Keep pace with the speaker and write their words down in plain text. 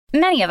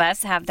Many of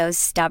us have those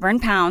stubborn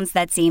pounds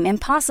that seem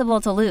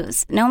impossible to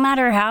lose, no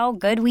matter how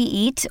good we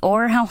eat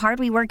or how hard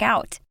we work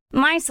out.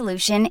 My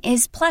solution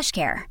is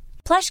PlushCare.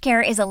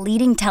 PlushCare is a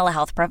leading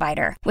telehealth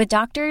provider with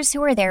doctors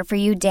who are there for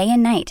you day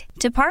and night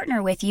to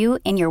partner with you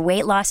in your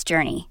weight loss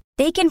journey.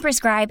 They can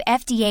prescribe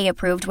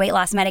FDA-approved weight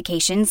loss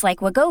medications like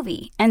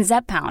Wegovy and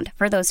Zepbound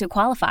for those who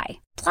qualify.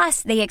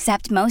 Plus, they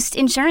accept most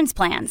insurance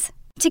plans.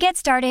 To get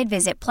started,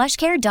 visit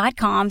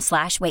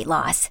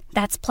plushcare.com/weightloss.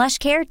 That's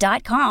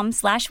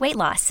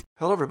plushcare.com/weightloss.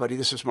 Hello, everybody.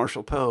 This is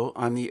Marshall Poe.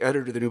 I'm the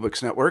editor of the New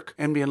Books Network.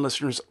 NBN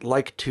listeners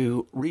like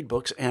to read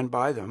books and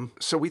buy them.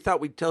 So we thought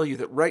we'd tell you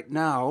that right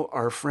now,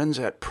 our friends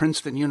at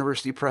Princeton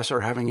University Press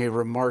are having a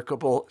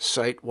remarkable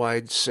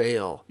site-wide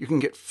sale. You can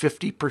get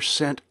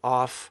 50%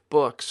 off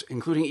books,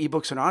 including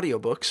ebooks and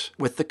audiobooks,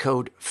 with the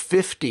code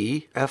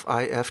 50,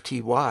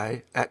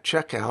 F-I-F-T-Y, at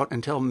checkout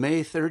until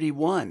May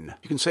 31.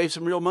 You can save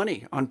some real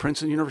money on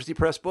Princeton University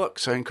Press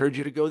books. I encourage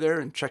you to go there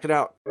and check it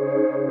out.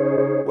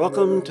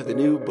 Welcome to the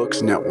New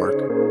Books Network.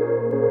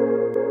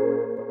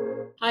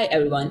 Hi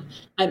everyone,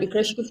 I'm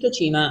Ikresh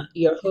Gupta-Chima,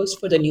 your host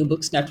for the New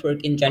Books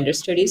Network in Gender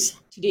Studies.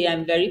 Today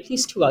I'm very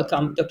pleased to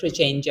welcome Dr.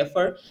 Jane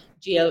Jaffer,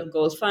 J.L.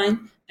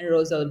 Goldfein, and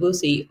Rose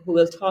Albusi, who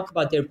will talk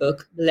about their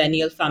book,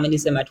 Millennial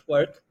Feminism at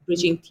Work,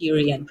 Bridging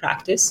Theory and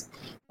Practice,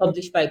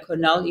 published by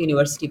Cornell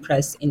University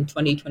Press in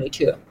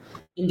 2022.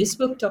 In this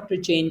book, Dr.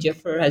 Jane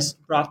Jaffer has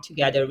brought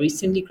together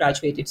recently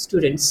graduated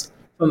students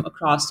from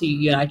across the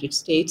United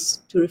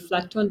States to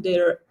reflect on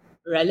their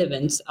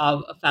relevance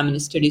of a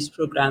feminist studies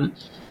program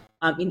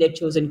in their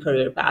chosen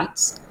career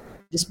paths.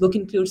 This book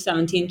includes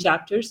 17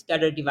 chapters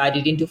that are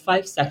divided into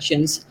 5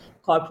 sections: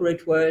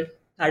 corporate world,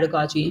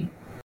 pedagogy,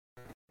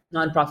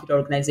 nonprofit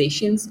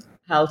organizations,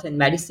 health and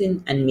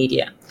medicine, and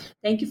media.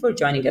 Thank you for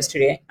joining us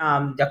today.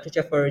 Dr.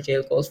 Jaffer,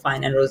 J.L.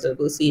 Goldfein, and Rose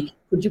Albusi,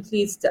 could you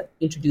please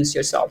introduce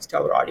yourselves to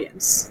our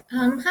audience?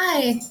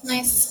 Hi,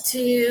 nice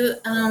to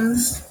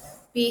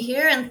be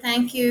here, and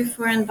thank you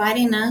for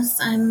inviting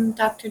us. I'm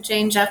Dr.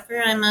 Jane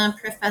Jaffer. I'm a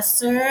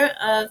professor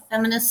of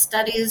feminist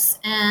studies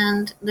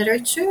and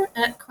literature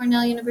at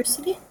Cornell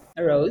University.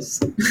 Rose.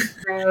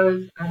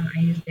 Rose, I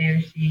use they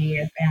or she,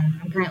 and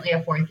I'm currently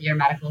a 4th-year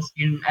medical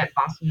student at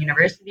Boston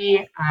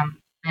University,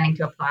 planning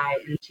to apply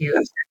into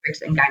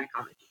obstetrics and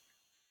gynecology.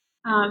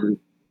 I'm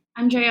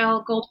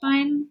JL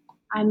Goldfein.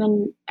 I'm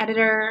an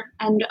editor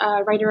and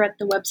writer at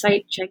the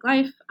website Check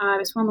Life. I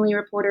was formerly a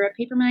reporter at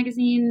Paper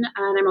Magazine,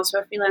 and I'm also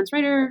a freelance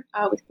writer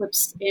with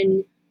clips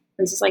in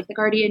places like The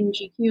Guardian,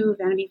 GQ,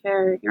 Vanity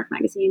Fair, New York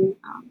Magazine,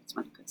 some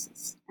other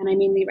places. And I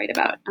mainly write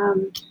about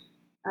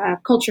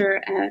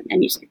culture and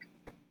music.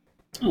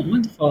 Oh,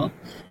 wonderful.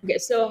 Okay,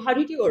 so how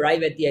did you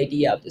arrive at the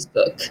idea of this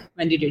book?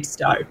 When did it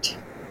start?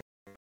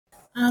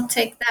 I'll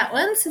take that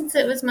one since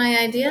it was my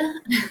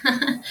idea.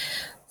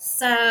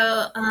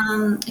 So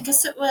I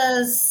guess it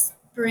was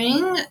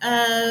spring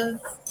of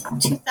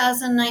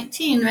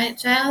 2019, right,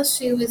 Jael?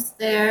 She was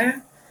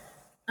there.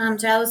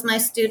 Jael was my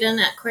student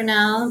at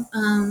Cornell.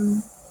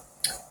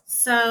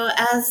 So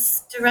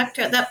as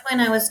director, at that point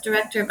I was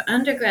director of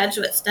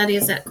undergraduate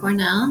studies at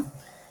Cornell.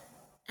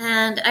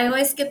 And I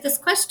always get this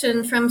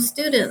question from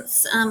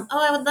students.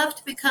 I would love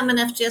to become an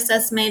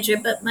FGSS major,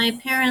 but my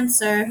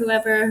parents or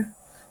whoever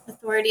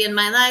authority in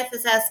my life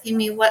is asking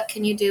me, what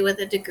can you do with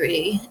a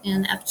degree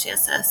in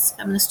FGSS,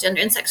 Feminist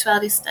Gender and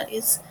Sexuality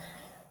Studies?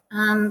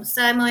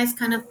 So I'm always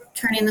kind of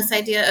turning this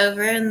idea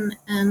over, and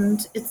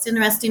it's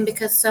interesting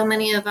because so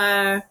many of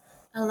our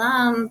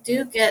alum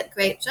do get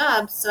great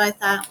jobs. So I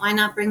thought, why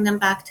not bring them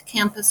back to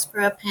campus for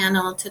a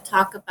panel to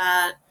talk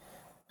about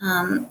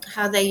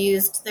how they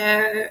used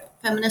their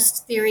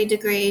feminist theory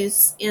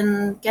degrees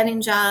in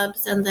getting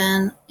jobs and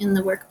then in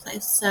the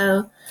workplace.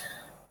 So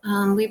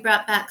we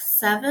brought back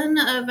 7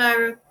 of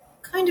our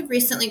kind of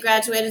recently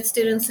graduated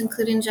students,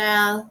 including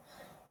Jael.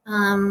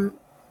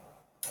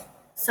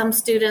 Some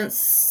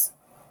students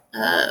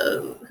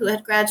who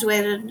had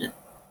graduated,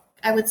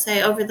 I would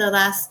say, over the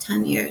last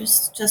 10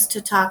 years, just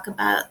to talk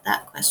about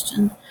that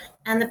question.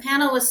 And the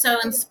panel was so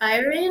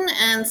inspiring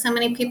and so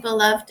many people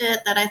loved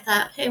it that I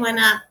thought, hey, why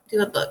not do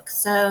a book?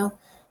 So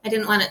I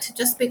didn't want it to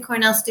just be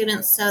Cornell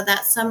students. So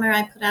that summer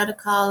I put out a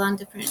call on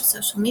different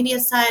social media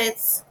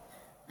sites.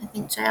 I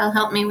think Jael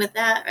helped me with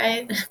that,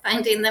 right?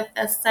 Finding the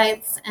best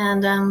sites.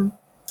 And then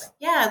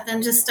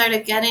just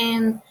started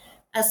getting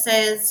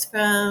essays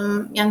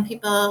from young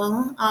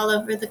people all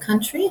over the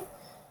country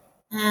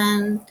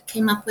and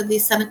came up with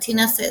these 17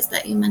 essays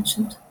that you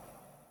mentioned.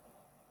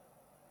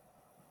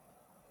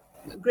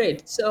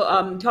 Great. So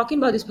talking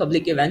about this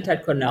public event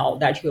at Cornell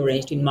that you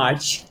arranged in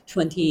March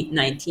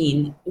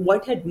 2019,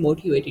 what had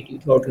motivated you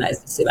to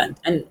organize this event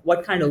and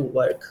what kind of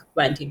work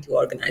went into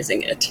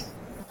organizing it?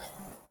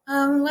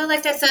 Well,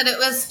 like I said, it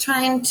was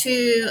trying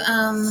to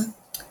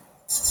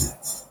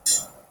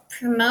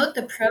promote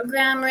the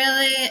program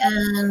really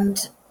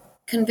and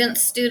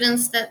convince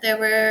students that there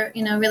were,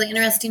 really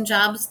interesting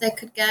jobs they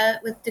could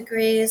get with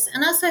degrees.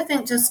 And also I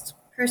think just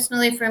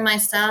personally for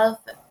myself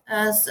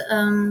as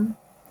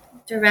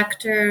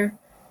director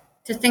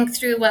to think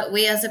through what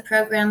we as a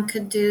program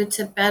could do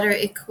to better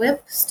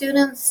equip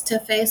students to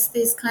face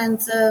these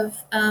kinds of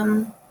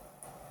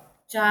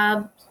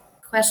job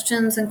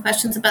questions and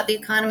questions about the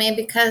economy,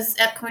 because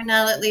at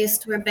Cornell, at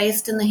least, we're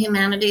based in the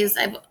humanities.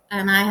 I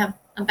have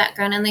a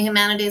background in the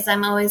humanities.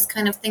 I'm always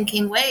kind of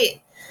thinking,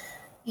 wait,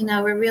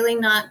 we're really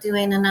not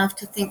doing enough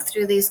to think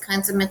through these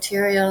kinds of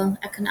material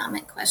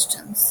economic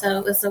questions. So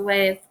it was a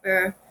way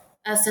for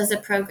us as a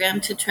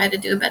program to try to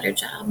do a better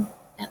job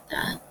at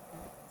that.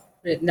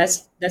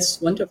 That's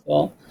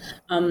wonderful.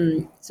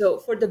 So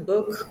for the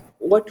book,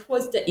 what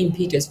was the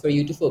impetus for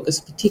you to focus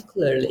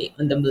particularly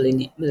on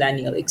the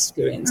millennial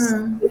experience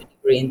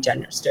in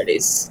gender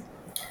studies?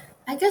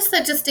 I guess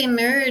that just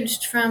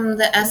emerged from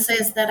the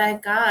essays that I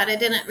got. I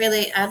didn't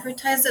really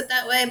advertise it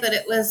that way, but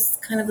it was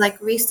kind of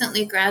like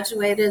recently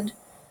graduated,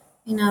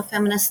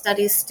 feminist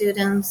studies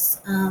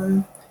students.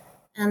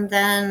 And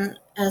then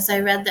as I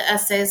read the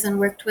essays and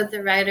worked with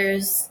the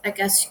writers, I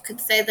guess you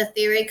could say the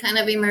theory kind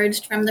of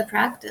emerged from the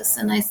practice.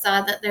 And I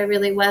saw that there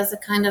really was a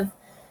kind of,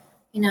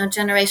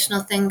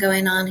 generational thing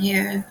going on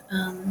here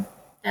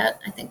that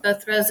I think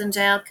both Rose and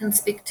Jael can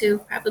speak to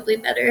probably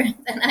better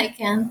than I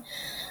can.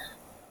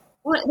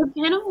 Well, the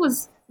panel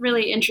was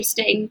really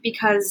interesting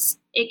because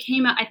it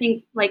came out, I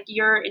think, like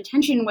your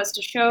intention was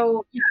to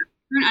show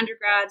current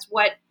undergrads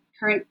what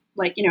current,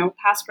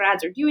 past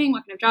grads are doing,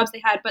 what kind of jobs they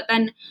had. But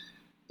then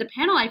the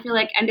panel, I feel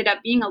like, ended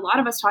up being a lot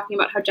of us talking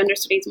about how gender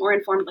studies more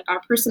informed like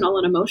our personal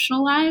and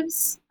emotional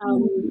lives.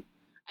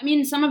 I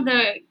mean, some of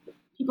the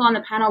people on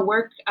the panel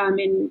work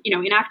in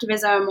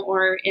activism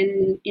or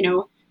in,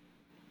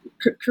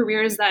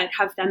 careers that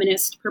have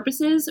feminist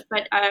purposes,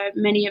 but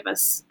many of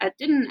us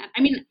didn't.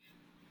 I mean,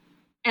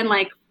 and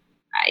I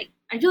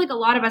feel like a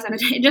lot of us, and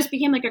it just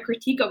became like a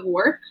critique of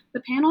work,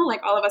 the panel,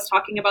 like all of us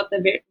talking about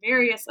the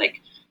various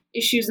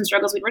issues and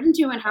struggles we'd run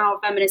into and how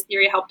feminist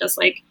theory helped us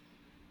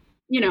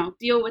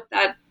deal with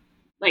that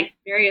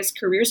various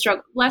career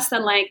struggle, less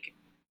than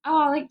I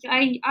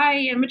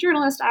am a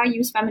journalist, I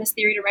use feminist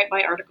theory to write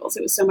my articles.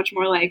 It was so much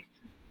more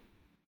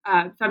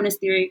feminist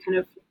theory kind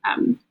of,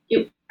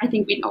 I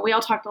think we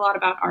all talked a lot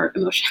about our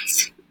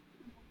emotions.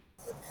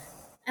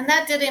 And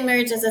that did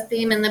emerge as a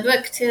theme in the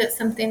book, too. It's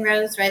something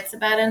Rose writes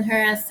about in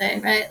her essay,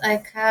 right?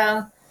 Like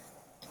how,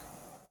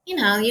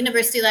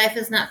 university life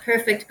is not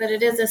perfect, but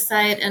it is a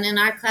site, and in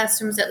our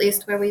classrooms, at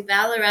least, where we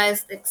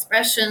valorize the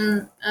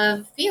expression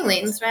of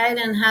feelings, right?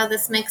 And how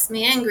this makes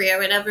me angry or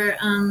whatever.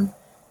 And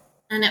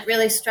it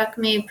really struck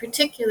me,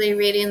 particularly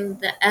reading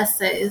the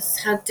essays,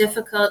 how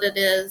difficult it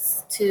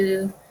is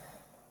to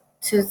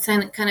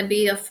kind of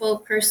be a full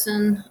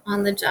person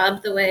on the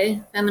job the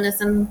way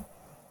feminism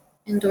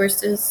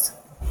endorses.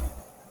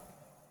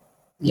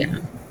 Yeah,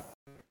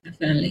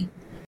 definitely.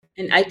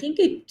 And I think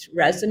it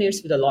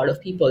resonates with a lot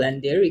of people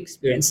and their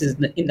experiences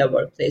in the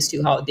workplace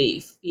too, how they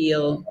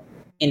feel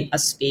in a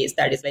space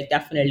that is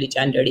definitely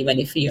gendered, even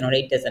if,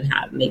 it doesn't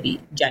have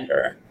maybe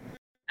gender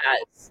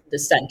as the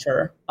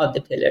center of the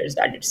pillars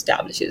that it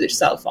establishes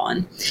itself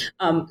on.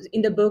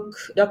 In the book,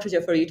 Dr.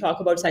 Jaffer, you talk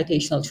about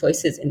citational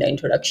choices in the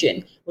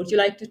introduction. Would you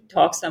like to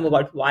talk some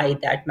about why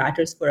that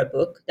matters for a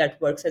book that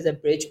works as a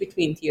bridge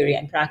between theory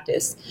and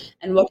practice?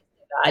 And what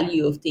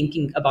value of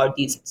thinking about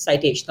these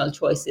citational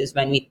choices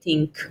when we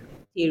think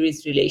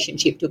theory's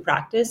relationship to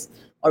practice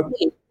or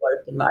in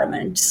work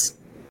environments?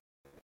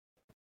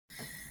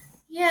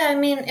 Yeah, I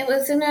mean, it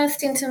was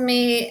interesting to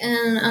me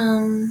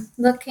in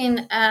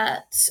looking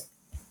at,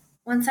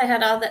 once I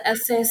had all the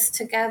essays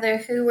together,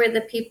 who were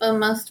the people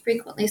most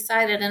frequently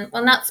cited. And,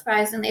 well, not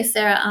surprisingly,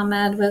 Sarah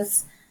Ahmed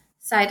was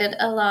cited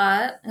a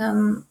lot.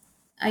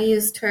 I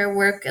used her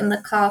work in the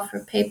call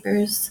for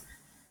papers.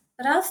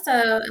 But also,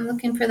 I'm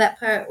looking for that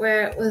part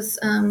where it was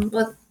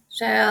with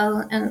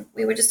Jael, and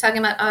we were just talking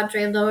about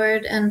Audre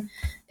Lorde, and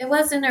it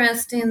was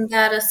interesting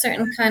that a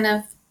certain kind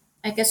of,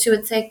 I guess you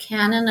would say,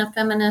 canon of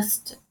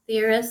feminist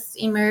theorists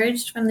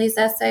emerged from these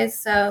essays.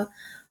 So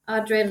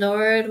Audre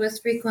Lorde was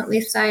frequently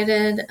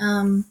cited.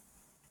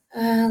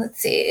 Let's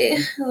see,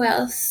 who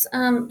else?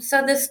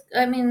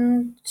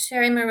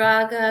 Sherry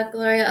Moraga,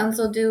 Gloria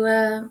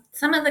Anzaldúa,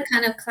 some of the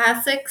kind of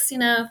classics,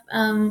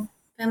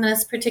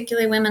 feminists,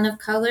 particularly women of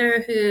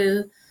color,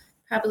 who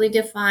probably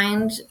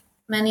defined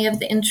many of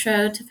the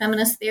intro to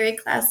feminist theory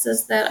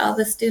classes that all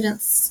the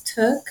students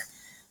took,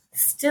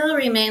 still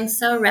remain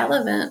so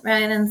relevant,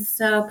 right, and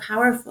so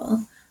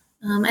powerful.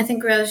 I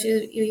think, Rose,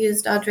 you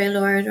used Audre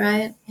Lorde,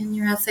 right, in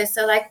your essay.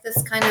 So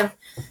this kind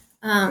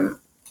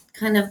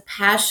of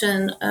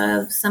passion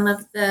of some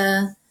of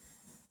the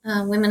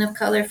women of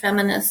color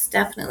feminists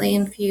definitely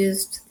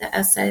infused the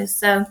essays.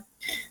 So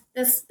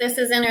this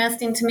is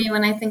interesting to me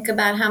when I think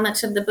about how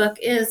much of the book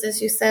is,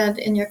 as you said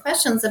in your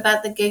questions,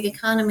 about the gig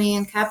economy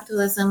and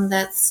capitalism,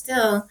 that's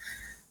still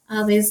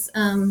all these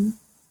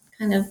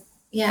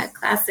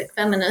classic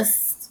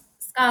feminist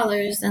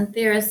scholars and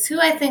theorists who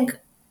I think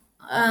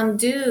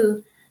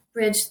do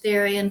bridge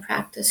theory and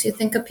practice. You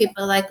think of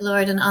people like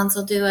Lorde and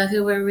Anzaldúa,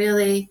 who were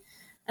really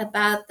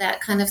about that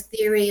kind of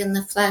theory in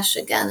the flesh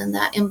again, and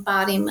that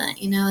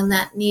embodiment, and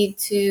that need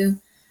to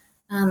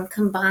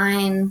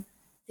combine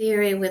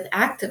theory with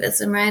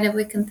activism, right? If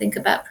we can think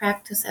about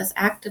practice as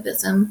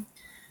activism,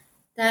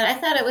 that I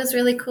thought it was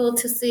really cool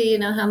to see,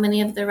 how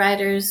many of the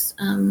writers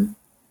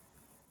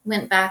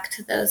went back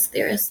to those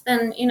theorists.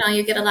 Then,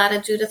 you get a lot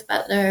of Judith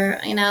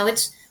Butler,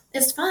 which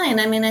is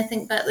fine. I mean, I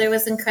think Butler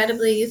was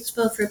incredibly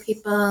useful for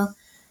people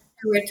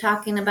who were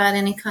talking about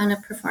any kind of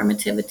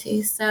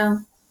performativity. So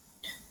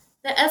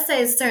the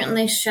essays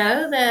certainly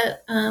show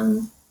that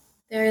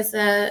there's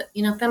a,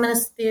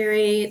 feminist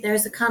theory,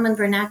 there's a common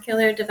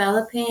vernacular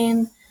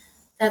developing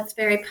that's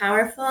very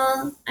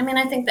powerful. I mean,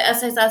 I think the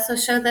essays also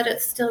show that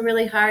it's still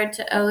really hard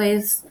to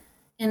always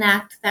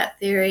enact that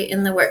theory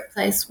in the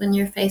workplace when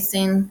you're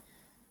facing,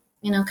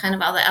 kind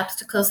of all the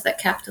obstacles that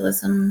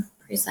capitalism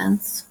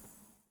presents.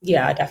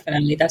 Yeah,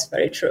 definitely. That's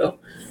very true.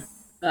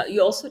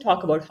 You also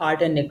talk about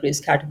Hart and Negri's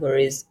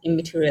categories,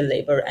 immaterial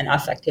labor and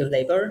affective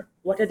labor.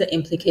 What are the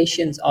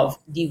implications of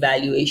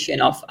devaluation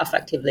of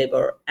affective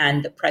labor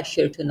and the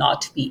pressure to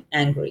not be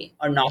angry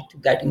or not to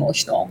get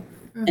emotional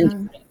in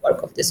the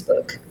framework of this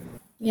book?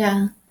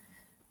 Yeah.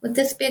 Would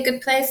this be a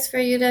good place for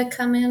you to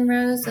come in,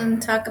 Rose, and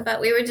talk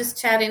about, we were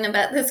just chatting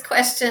about this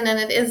question and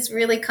it is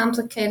really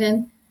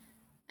complicated.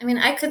 I mean,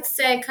 I could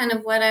say kind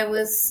of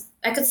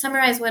I could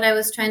summarize what I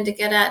was trying to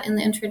get at in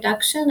the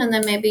introduction, and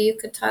then maybe you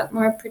could talk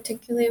more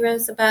particularly,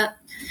 Rose, about,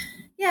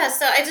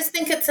 so I just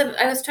think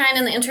I was trying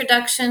in the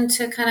introduction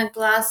to kind of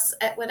gloss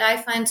at what I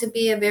find to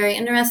be a very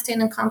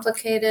interesting and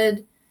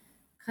complicated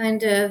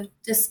kind of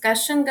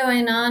discussion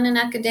going on in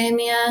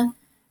academia,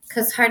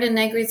 because Hart and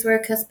Negri's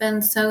work has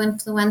been so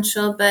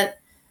influential, but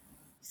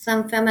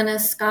some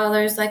feminist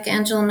scholars like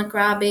Angela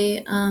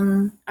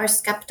McRobbie are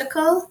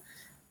skeptical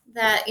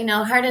that,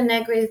 Hart and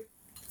Negri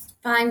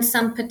find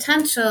some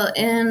potential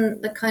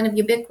in the kind of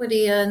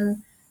ubiquity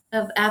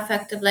of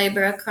affective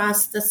labor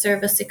across the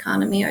service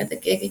economy or the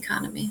gig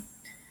economy.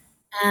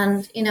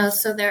 And,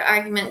 so their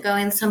argument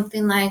going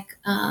something like,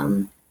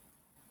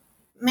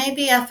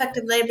 maybe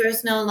affective labor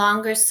is no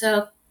longer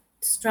so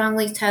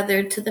strongly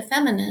tethered to the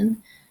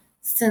feminine,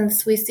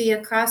 since we see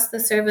across the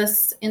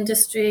service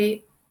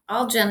industry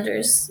all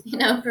genders,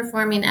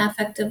 performing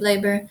affective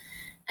labor.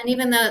 And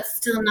even though it's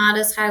still not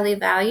as highly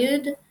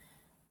valued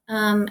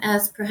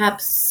as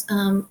perhaps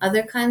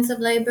other kinds of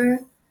labor,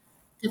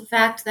 the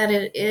fact that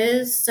it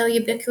is so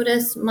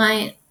ubiquitous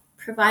might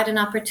provide an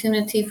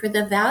opportunity for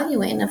the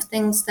valuing of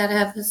things that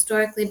have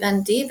historically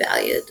been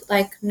devalued,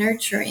 like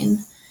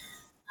nurturing.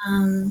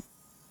 And,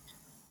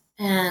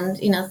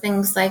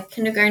 things like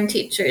kindergarten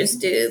teachers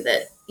do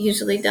that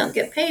usually don't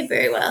get paid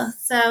very well.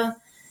 So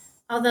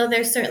although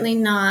they're certainly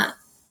not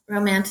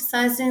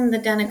romanticizing the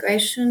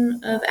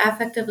denigration of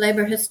affective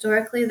labor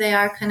historically, they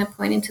are kind of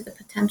pointing to the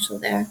potential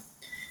there.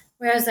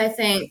 Whereas I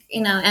think,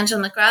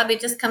 Angela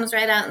McRobbie just comes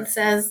right out and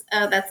says,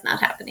 oh, that's not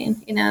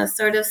happening.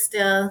 Sort of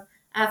still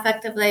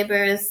affective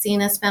labor is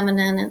seen as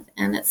feminine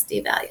and it's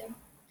devalued.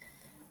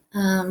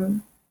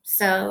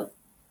 So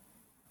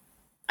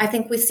I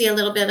think we see a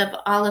little bit of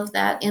all of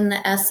that in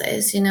the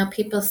essays,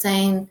 people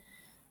saying,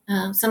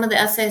 some of the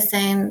essays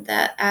saying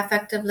that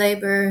affective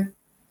labor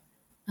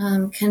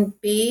can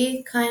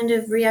be kind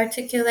of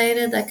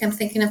rearticulated. Like I'm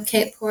thinking of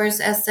Kate Poor's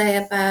essay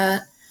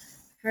about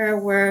her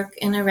work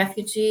in a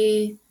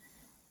refugee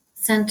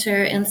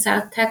center in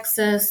South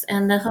Texas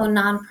and the whole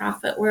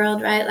nonprofit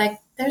world, right? Like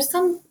there's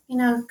some,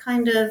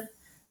 kind of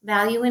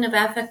valuing of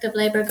affective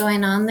labor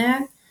going on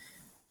there.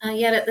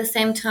 Yet at the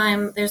same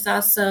time, there's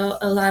also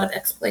a lot of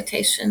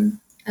exploitation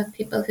of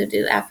people who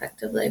do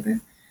affective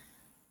labor.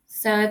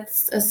 So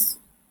it's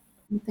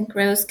I think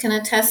Rose can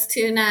attest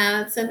to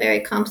now, it's a very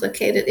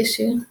complicated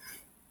issue.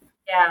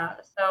 Yeah,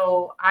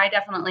 so I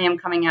definitely am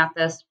coming at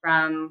this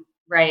from,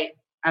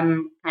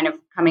 I'm kind of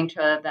coming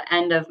to the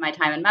end of my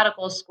time in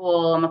medical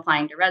school. I'm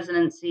applying to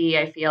residency.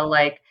 I feel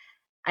like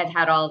I've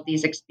had all of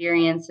these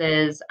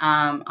experiences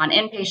on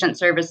inpatient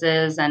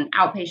services and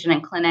outpatient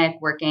and clinic,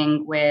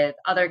 working with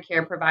other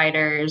care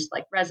providers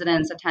like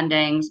residents,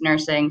 attendings,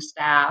 nursing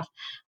staff,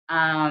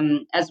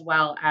 as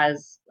well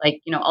as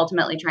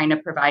ultimately trying to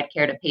provide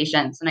care to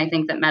patients. And I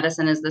think that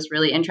medicine is this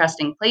really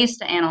interesting place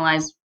to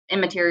analyze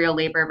immaterial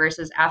labor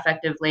versus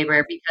affective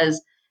labor,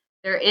 because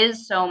there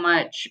is so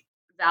much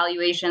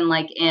valuation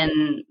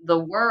in the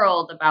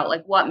world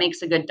about what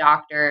makes a good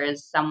doctor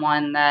is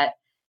someone that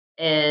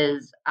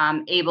is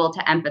able to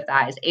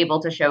empathize,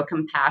 able to show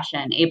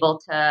compassion, able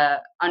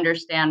to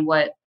understand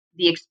what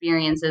the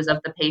experiences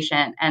of the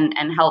patient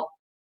and help,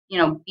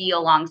 be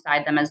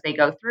alongside them as they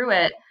go through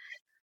it.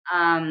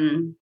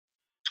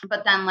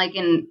 But then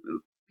in,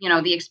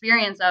 the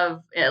experience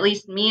of at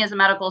least me as a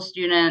medical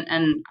student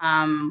and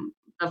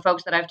the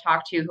folks that I've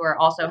talked to who are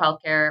also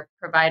healthcare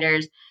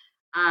providers,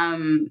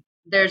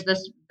 there's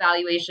this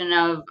valuation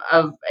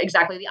of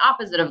exactly the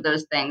opposite of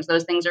those things.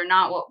 Those things are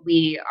not what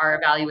we are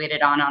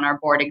evaluated on our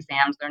board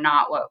exams. They're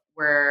not what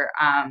we're,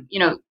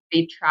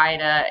 they try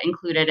to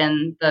include it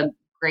in the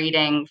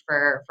grading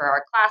for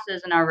our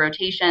classes and our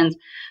rotations.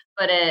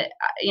 But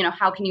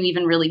how can you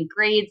even really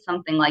grade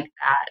something like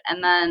that?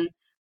 And then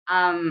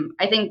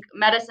I think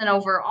medicine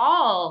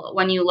overall,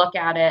 when you look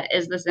at it,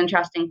 is this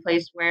interesting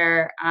place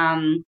where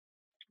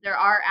there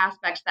are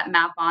aspects that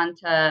map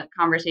onto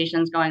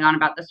conversations going on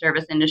about the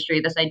service industry.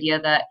 This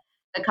idea that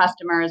the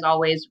customer is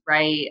always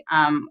right,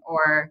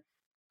 or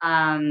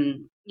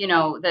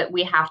that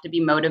we have to be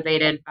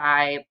motivated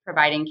by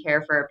providing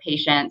care for a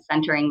patient,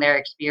 centering their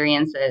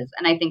experiences.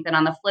 And I think that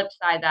on the flip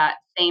side, that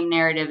same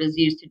narrative is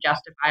used to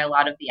justify a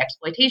lot of the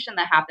exploitation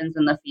that happens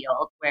in the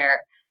field,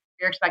 where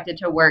you're expected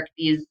to work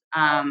these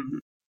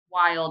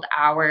wild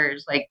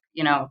hours, like,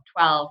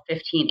 12,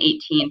 15,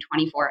 18,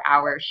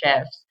 24-hour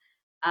shifts.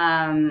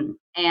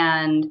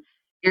 And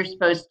you're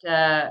supposed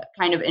to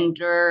kind of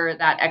endure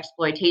that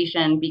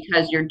exploitation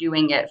because you're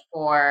doing it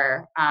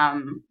for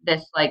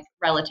this like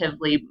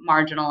relatively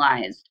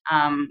marginalized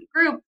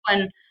group.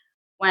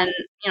 When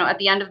at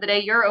the end of the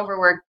day, you're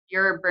overworked,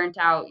 you're burnt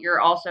out, you're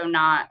also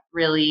not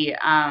really,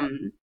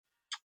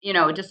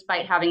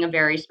 despite having a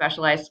very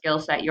specialized skill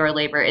set, your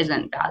labor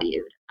isn't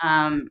valued.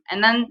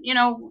 And then,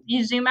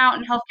 you zoom out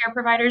and healthcare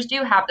providers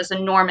do have this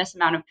enormous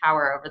amount of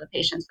power over the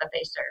patients that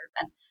they serve,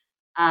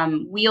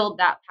 and wield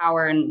that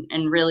power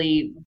in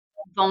really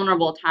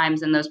vulnerable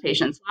times in those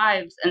patients'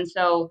 lives. And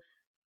so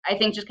I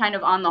think just kind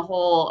of on the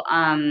whole,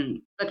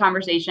 the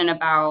conversation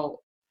about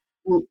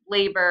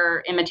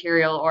labor,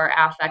 immaterial or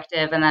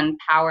affective, and then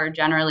power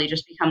generally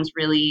just becomes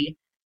really,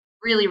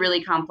 really,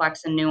 really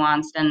complex and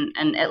nuanced.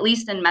 And at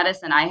least in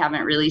medicine, I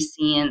haven't really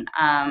seen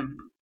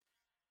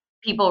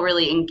people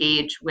really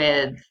engage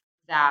with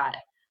that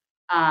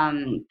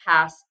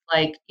past,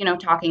 like,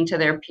 talking to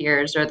their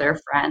peers or their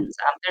friends.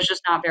 There's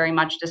just not very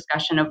much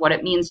discussion of what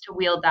it means to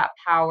wield that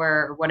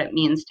power, or what it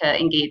means to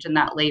engage in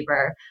that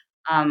labor,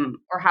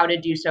 or how to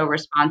do so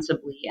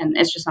responsibly. And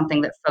it's just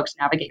something that folks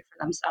navigate for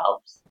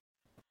themselves.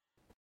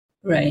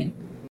 Right.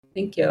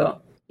 Thank you.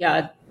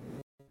 Yeah,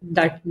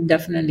 that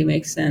definitely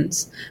makes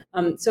sense.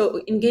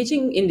 So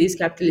engaging in these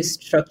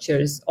capitalist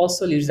structures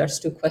also leads us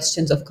to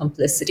questions of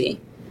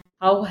complicity.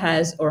 How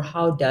has or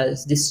how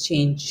does this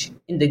change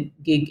in the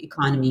gig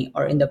economy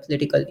or in the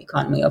political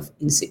economy of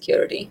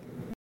insecurity?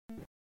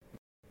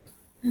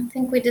 I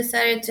think we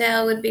decided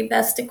Jael would be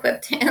best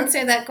equipped to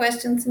answer that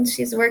question since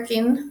she's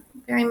working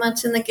very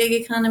much in the gig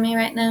economy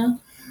right now.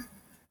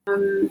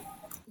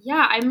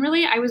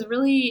 I was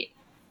really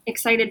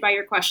excited by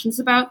your questions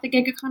about the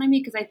gig economy,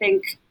 because I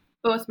think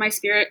both my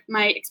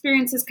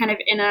experiences kind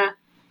of in a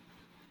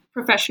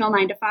professional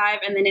 9-to-5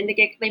 and then in the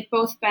gig, they've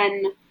both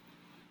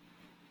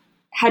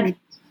had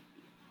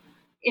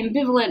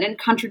ambivalent and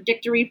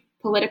contradictory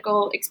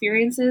political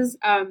experiences.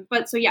 I'm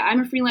a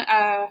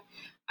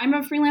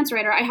freelance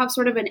writer. I have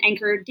sort of an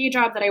anchored day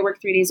job that I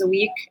work 3 days a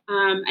week,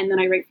 and then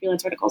I write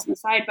freelance articles on the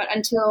side. But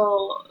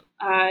until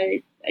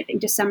I think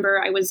December,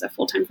 I was a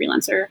full-time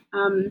freelancer.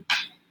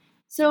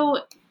 So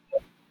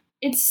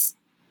it's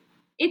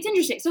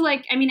interesting. So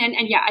I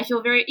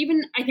feel I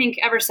think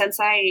ever since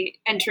I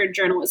entered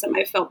journalism,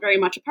 I felt very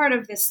much a part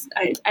of this,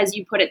 as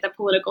you put it, the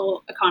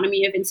political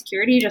economy of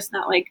insecurity, just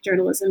that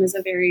journalism is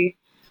a very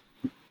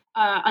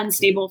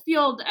unstable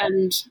field.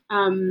 And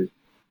I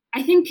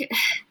think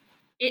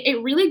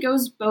it really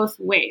goes both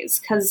ways,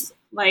 because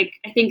I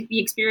think the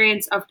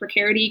experience of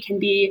precarity can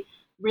be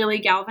really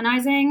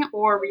galvanizing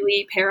or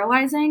really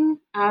paralyzing.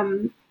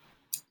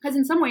 Because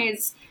in some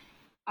ways,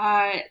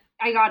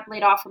 I got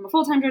laid off from a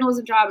full-time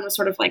journalism job and was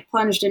sort of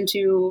plunged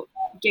into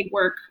gig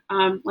work,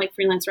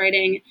 freelance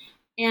writing.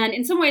 And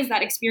in some ways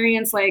that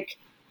experience in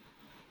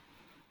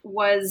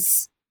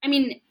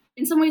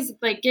some ways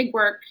gig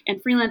work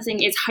and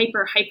freelancing is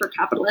hyper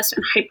capitalist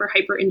and hyper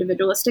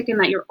individualistic, in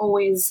that you're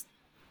always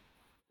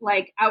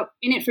out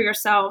in it for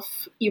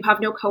yourself. You have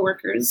no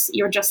coworkers.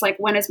 You're just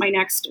what is my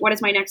next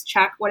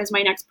check? What is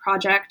my next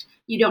project?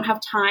 You don't have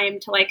time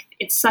to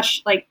it's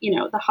such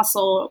the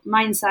hustle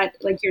mindset.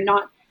 You're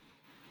not,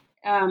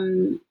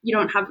 you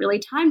don't have really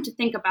time to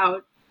think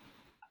about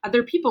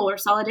other people or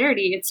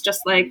solidarity. It's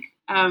just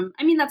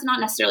that's not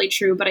necessarily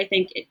true, but I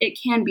think it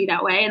can be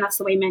that way. And that's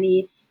the way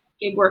many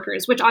gig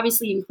workers, which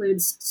obviously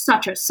includes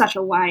such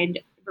a wide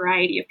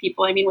variety of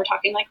people. We're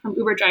talking from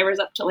Uber drivers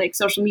up to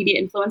social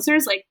media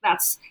influencers.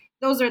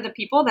 Those are the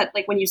people that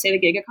when you say the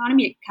gig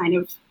economy, it kind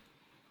of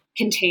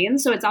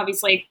contains. So it's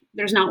obviously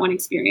there's not one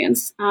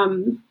experience.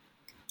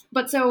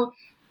 But so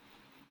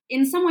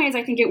in some ways,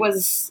 I think it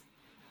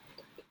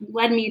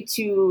led me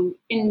to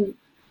in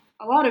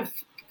a lot of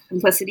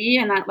complicity,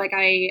 and that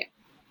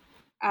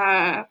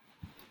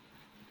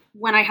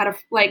when I had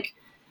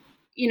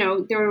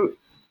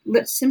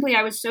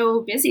I was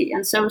so busy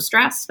and so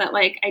stressed that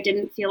I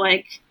didn't feel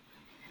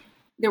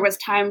there was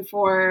time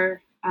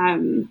for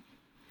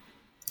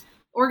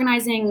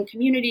organizing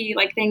community,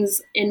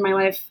 things in my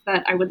life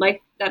that I would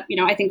that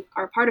I think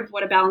are part of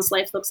what a balanced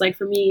life looks like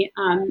for me.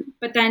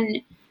 But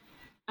then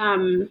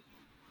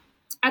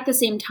at the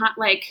same time,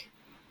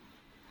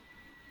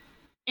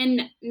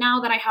 and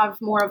now that I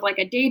have more of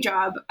a day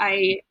job,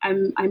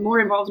 I'm more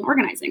involved in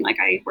organizing.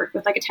 I work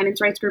with a tenants'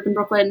 rights group in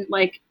Brooklyn,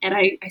 and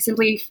I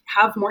simply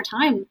have more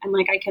time, and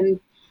I can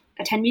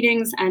attend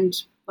meetings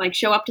and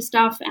show up to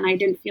stuff. And I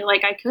didn't feel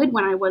I could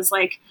when I was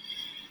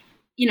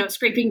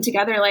scraping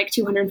together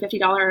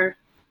 $250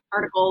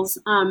 articles.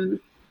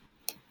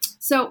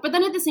 So, but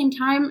then at the same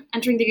time,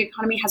 entering the gig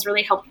economy has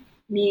really helped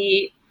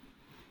me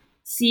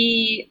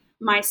see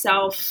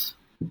myself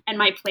and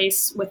my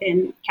place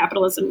within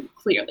capitalism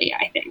clearly,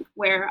 I think,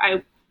 where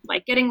I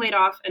like getting laid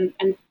off and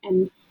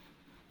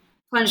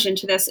plunged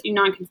into this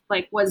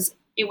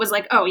it was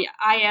like, oh yeah,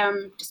 I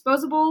am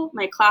disposable.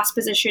 My class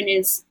position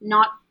is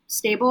not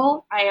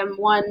stable. I am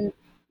one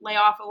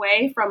layoff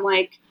away from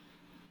like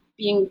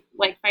being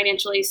like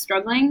financially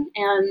struggling.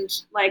 And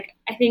like,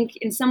 I think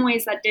in some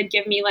ways that did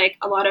give me like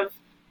a lot of,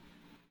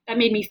 that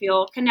made me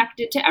feel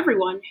connected to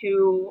everyone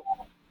who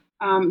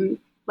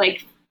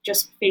like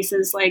just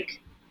faces like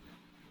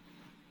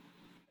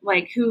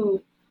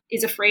who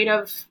is afraid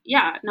of,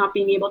 not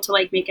being able to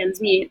like make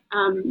ends meet.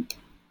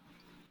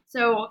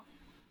 So,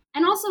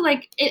 and also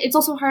like, it's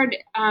also hard.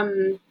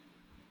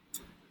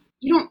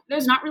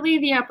 There's not really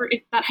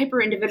that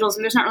hyper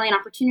individualism. There's not really an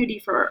opportunity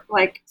for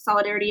like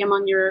solidarity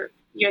among your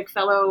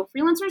fellow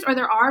freelancers, or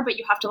there are, but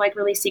you have to like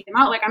really seek them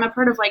out. Like I'm a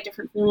part of like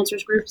different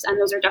freelancers groups, and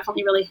those are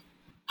definitely really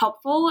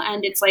helpful.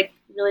 And it's like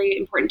really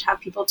important to have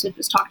people to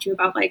just talk to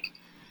about like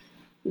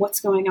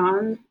what's going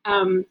on.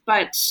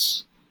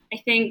 But I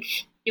think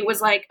it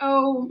was like,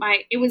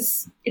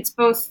 it's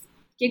both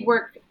gig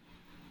work.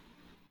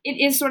 It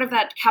is sort of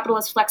that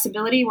capitalist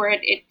flexibility where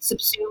it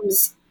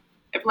subsumes,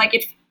 like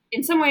if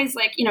in some ways,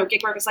 like,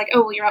 gig work is like,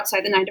 oh, well, you're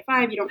outside the 9 to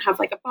 5. You don't have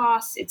like a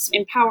boss. It's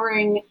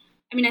empowering.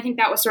 I mean, I think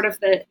that was sort of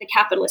the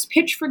capitalist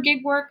pitch for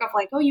gig work of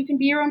like, oh, you can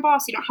be your own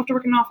boss. You don't have to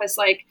work in an office.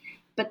 Like,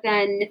 but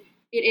then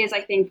it is,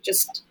 I think,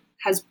 just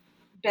has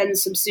been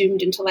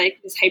subsumed into like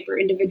this hyper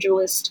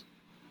individualist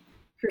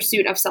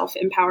pursuit of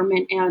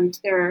self-empowerment. And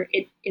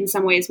it in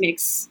some ways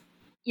makes,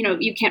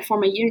 you can't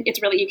form a union.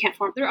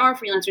 There are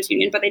freelancers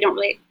union, but they don't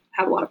really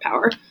have a lot of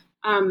power.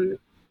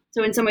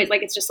 So in some ways,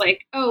 like, it's just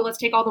like, oh, let's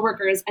take all the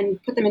workers and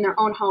put them in their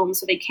own homes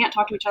so they can't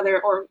talk to each other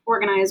or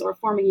organize or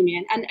form a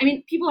union. And I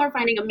mean, people are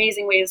finding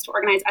amazing ways to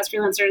organize as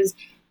freelancers,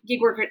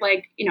 gig workers,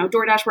 like,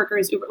 DoorDash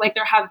workers, Uber, like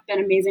there have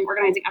been amazing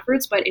organizing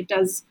efforts, but it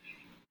does,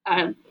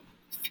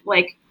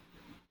 like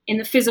in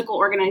the physical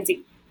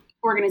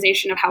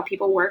organization of how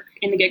people work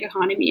in the gig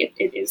economy,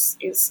 it is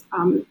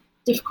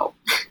difficult.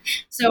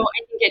 So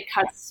I think it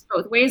cuts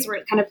both ways, where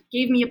it kind of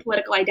gave me a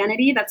political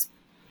identity that's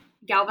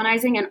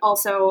galvanizing, and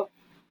also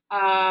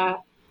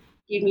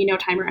gave me no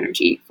time or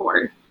energy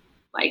for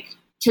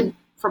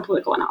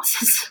political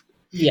analysis.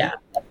 Yeah,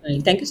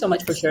 definitely. Thank you so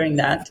much for sharing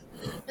that.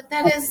 But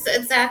that is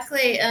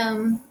exactly,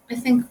 I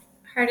think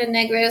Harda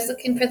Negra is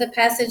looking for the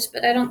passage,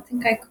 but I don't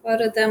think I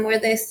quoted them, where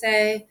they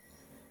say,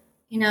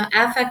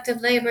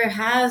 affective labor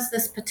has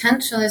this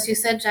potential, as you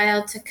said,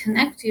 Jael, to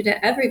connect you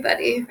to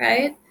everybody,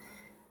 right?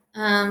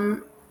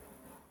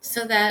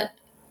 So that,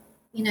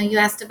 you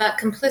asked about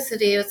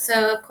complicity.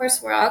 So, of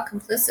course, we're all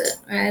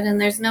complicit, right?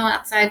 And there's no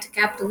outside to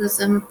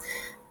capitalism.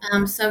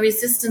 So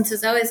resistance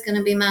is always going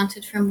to be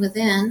mounted from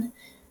within.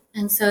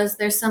 And so is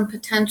there some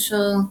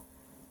potential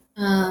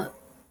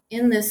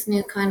in this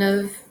new kind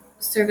of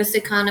service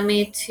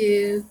economy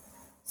to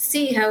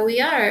see how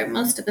we are,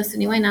 most of us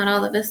anyway, not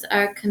all of us,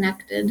 are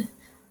connected.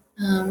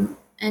 And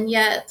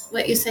yet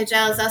what you say,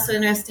 Jael, is also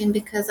interesting,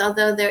 because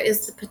although there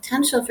is the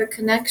potential for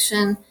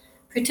connection,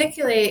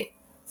 particularly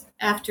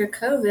after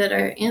COVID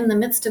or in the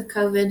midst of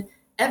COVID,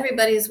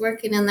 everybody's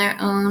working in their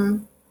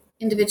own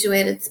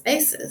individuated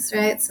spaces,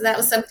 right? So that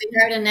was something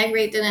Harda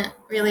Negra didn't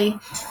really,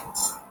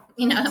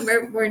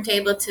 weren't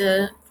able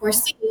to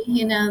foresee,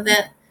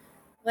 that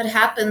what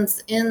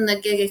happens in the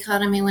gig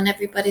economy when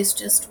everybody's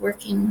just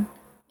working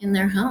in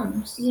their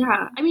homes.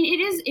 Yeah. I mean,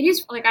 it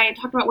is like, I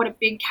talked about what a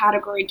big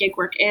category gig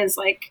work is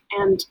like,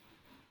 and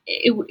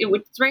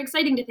it's very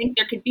exciting to think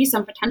there could be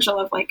some potential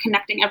of like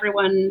connecting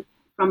everyone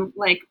from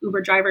like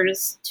Uber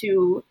drivers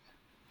to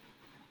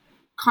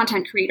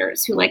content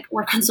creators who like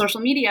work on social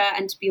media,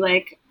 and to be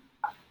like,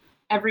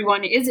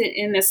 everyone is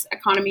in this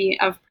economy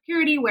of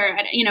precarity where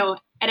at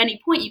any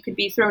point you could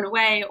be thrown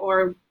away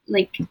or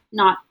like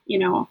not,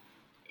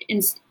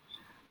 in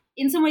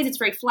some ways it's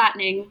very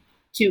flattening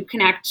to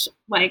connect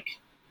like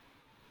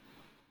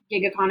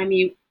gig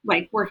economy,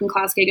 like working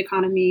class gig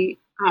economy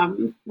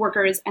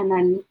workers, and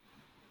then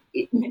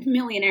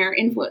millionaire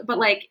influence. But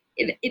like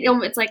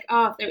it's like,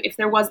 oh, if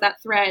there was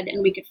that thread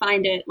and we could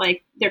find it,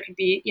 like there could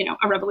be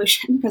a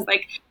revolution, because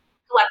like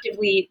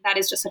collectively that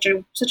is just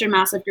such a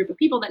massive group of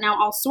people that now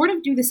all sort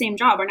of do the same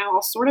job, or now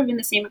all sort of in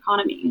the same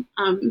economy.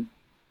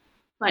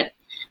 But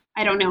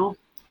I don't know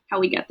how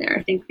we get there.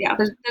 I think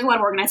there's a lot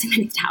of organizing that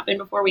needs to happen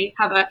before we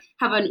have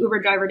an Uber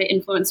driver to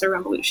influencer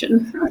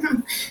revolution.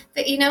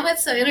 But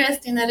what's so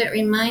interesting that it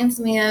reminds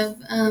me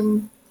of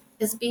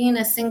is being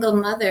a single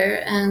mother,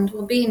 and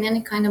being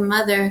any kind of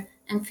mother,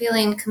 and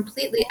feeling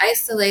completely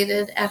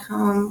isolated at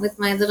home with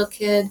my little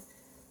kid,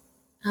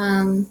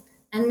 and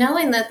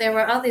knowing that there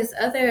were all these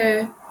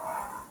other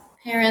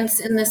parents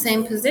in the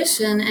same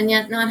position, and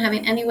yet not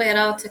having any way at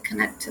all to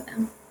connect to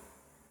them.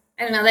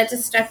 I don't know, that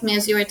just struck me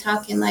as you were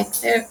talking, like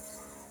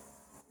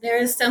there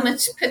is so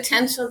much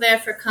potential there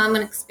for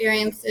common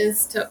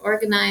experiences to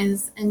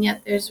organize, and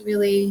yet there's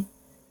really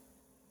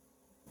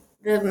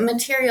the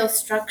material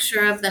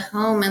structure of the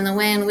home and the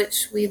way in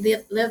which we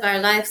live our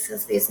lives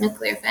as these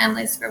nuclear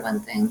families, for one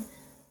thing,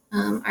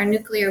 our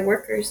nuclear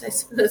workers, I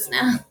suppose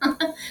now,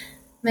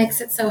 makes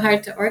it so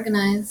hard to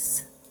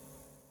organize.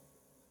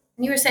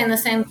 And you were saying the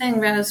same thing,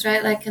 Rose,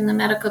 right? Like in the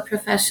medical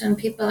profession,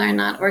 people are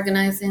not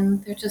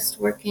organizing; they're just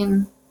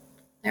working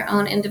their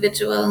own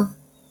individual.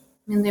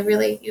 I mean,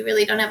 you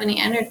really don't have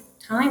any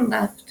time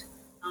left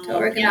to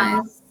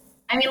organize.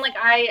 I mean, like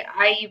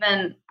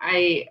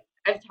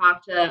I've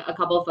talked to a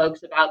couple of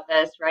folks about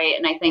this, right?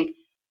 And I think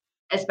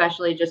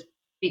especially just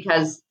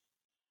because,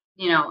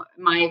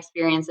 my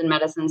experience in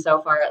medicine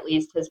so far, at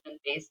least, has been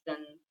based in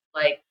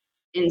like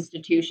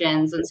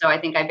institutions. And so I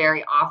think I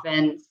very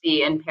often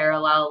see in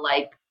parallel,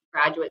 like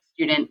graduate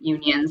student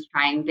unions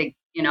trying to,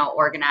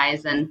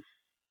 organize. And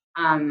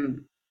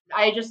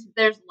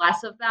there's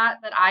less of that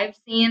I've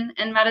seen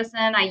in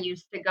medicine. I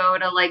used to go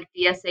to like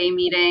DSA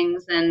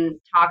meetings and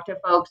talk to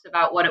folks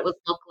about what it would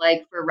look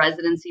like for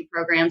residency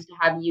programs to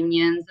have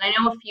unions. And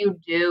I know a few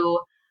do,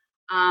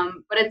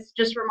 but it's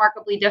just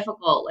remarkably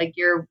difficult. Like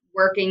you're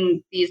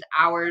working these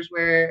hours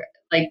where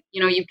like,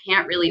 you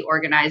can't really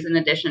organize in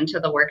addition to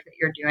the work that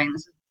you're doing.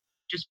 This is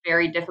just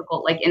very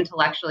difficult, like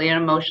intellectually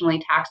and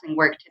emotionally taxing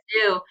work to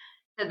do,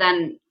 to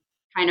then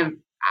kind of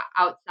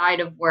outside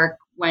of work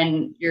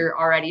when you're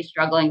already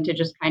struggling to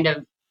just kind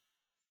of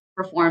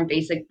perform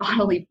basic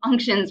bodily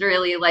functions,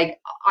 really, like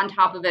on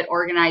top of it,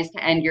 organize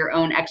to end your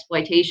own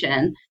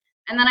exploitation.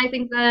 And then I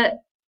think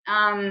that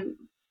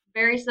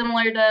very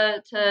similar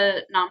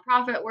to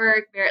nonprofit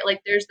work,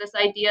 there's this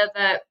idea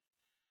that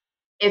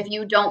if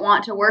you don't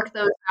want to work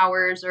those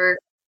hours or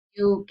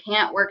you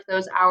can't work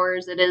those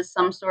hours, it is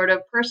some sort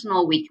of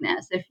personal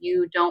weakness. If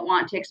you don't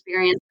want to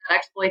experience that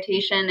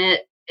exploitation,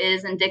 it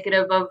is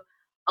indicative of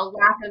a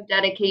lack of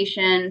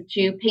dedication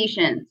to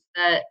patients,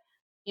 that,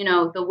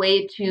 the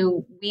way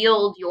to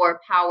wield your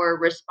power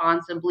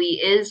responsibly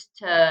is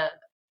to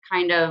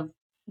kind of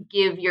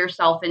give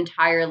yourself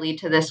entirely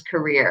to this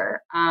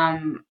career.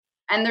 And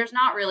there's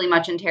not really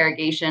much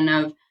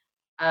interrogation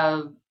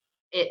of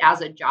it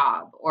as a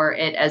job, or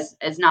it as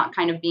not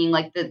kind of being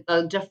like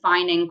the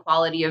defining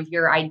quality of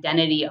your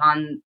identity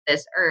on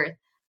this earth.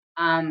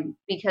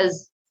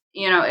 Because,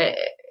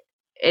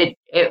 it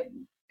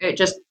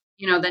just,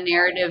 the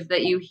narrative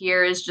that you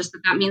hear is just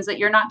that means that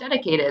you're not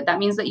dedicated. That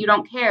means that you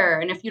don't care.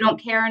 And if you don't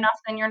care enough,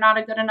 then you're not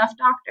a good enough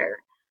doctor.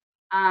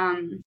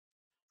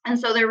 And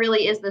so there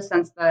really is this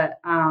sense that,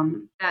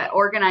 that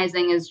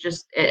organizing is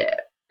just,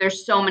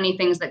 there's so many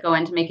things that go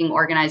into making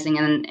organizing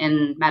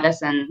in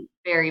medicine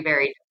very,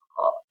 very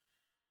difficult.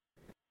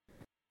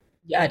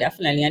 Yeah,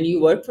 definitely. And you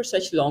work for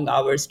such long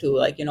hours too,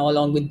 like,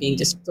 along with being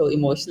just so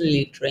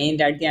emotionally drained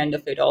at the end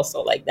of it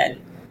also, like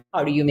then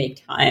how do you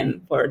make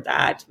time for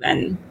that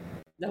when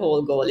the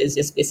whole goal is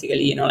just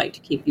basically, like to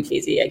keep you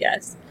busy, I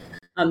guess.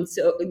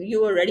 So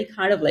you already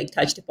kind of like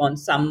touched upon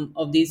some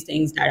of these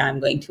things that I'm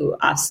going to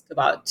ask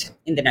about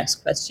in the next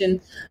question.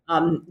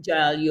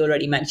 Jael, you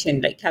already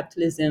mentioned like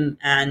capitalism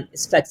and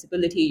its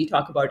flexibility. You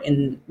talk about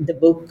in the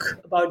book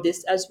about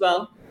this as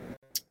well.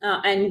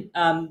 And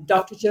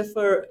Dr.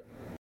 Jaffer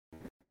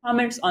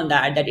comments on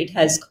that it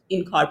has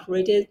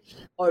incorporated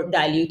or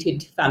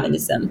diluted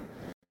feminism.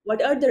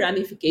 What are the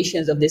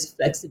ramifications of this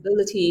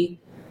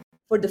flexibility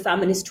for the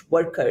feminist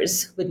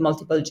workers with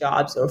multiple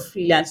jobs or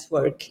freelance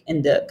work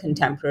in the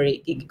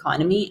contemporary gig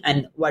economy?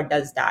 And what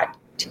does that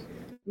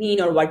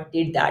mean, or what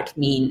did that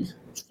mean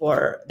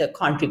for the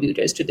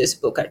contributors to this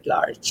book at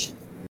large?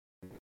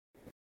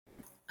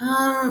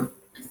 I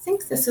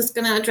think this is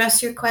going to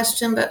address your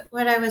question, but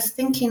what I was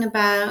thinking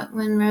about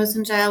when Rose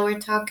and Jael were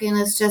talking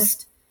is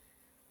just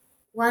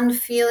one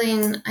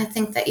feeling I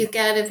think that you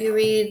get if you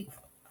read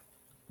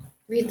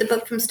the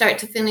book from start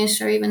to finish,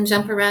 or even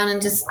jump around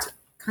and just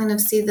kind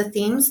of see the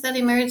themes that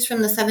emerge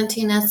from the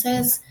 17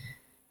 essays.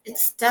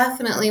 It's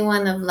definitely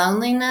one of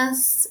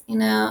loneliness,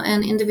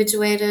 and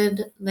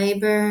individuated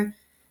labor,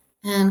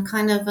 and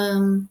kind of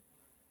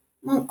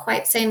won't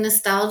quite say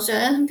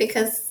nostalgia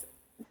because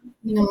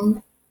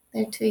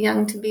they're too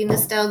young to be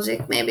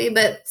nostalgic maybe,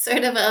 but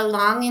sort of a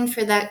longing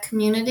for that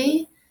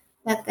community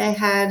that they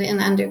had in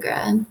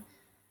undergrad.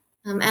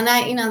 And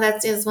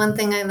that is one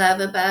thing I love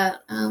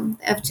about the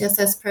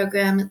FGSS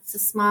program. It's a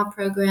small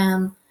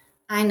program.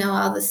 I know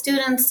all the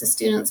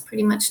students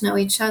pretty much know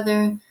each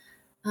other.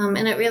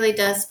 And it really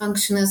does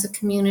function as a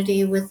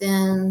community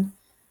within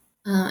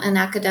an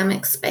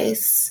academic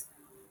space.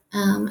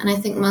 And I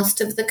think most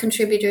of the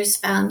contributors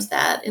found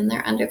that in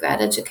their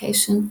undergrad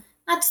education.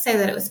 Not to say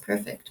that it was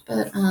perfect,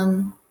 but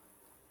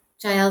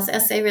Jael's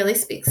essay really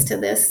speaks to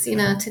this,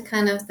 to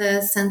kind of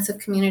the sense of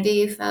community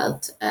you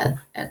felt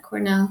at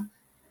Cornell.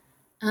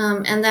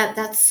 And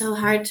that's so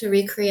hard to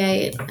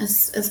recreate,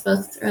 as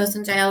both Rose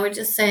and Jael were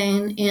just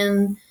saying,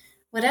 in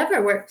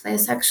whatever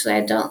workplace. Actually,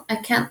 I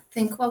can't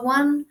think. Well,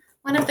 one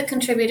of the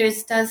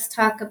contributors does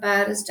talk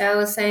about, as Jael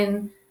was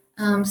saying,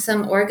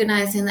 some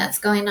organizing that's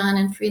going on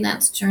in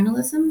freelance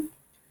journalism.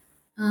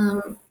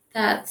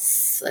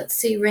 That's, let's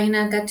see,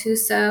 Reina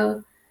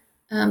Gattuso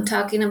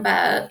talking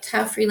about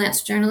how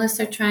freelance journalists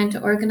are trying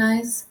to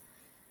organize.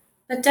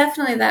 But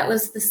definitely that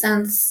was the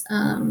sense,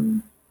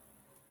 that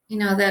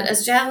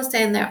as Jael was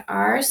saying, there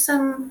are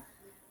some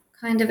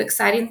kind of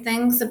exciting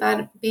things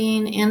about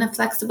being in a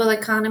flexible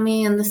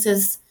economy. And this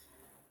is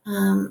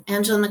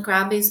Angela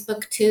McRobbie's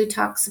book too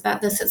talks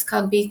about this. It's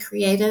called Be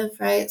Creative,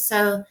 right?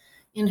 So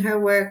in her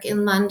work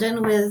in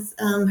London with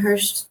her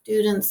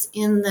students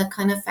in the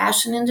kind of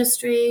fashion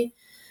industry,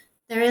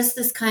 there is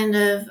this kind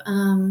of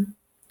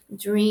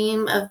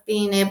dream of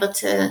being able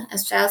to,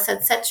 as Giles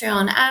said, set your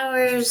own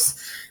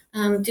hours,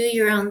 do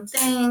your own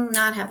thing,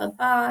 not have a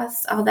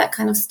boss, all that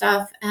kind of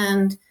stuff.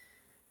 And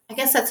I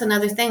guess that's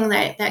another thing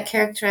that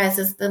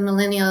characterizes the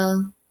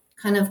millennial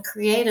kind of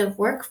creative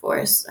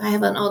workforce. I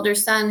have an older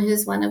son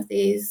who's one of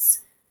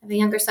these. I have a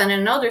younger son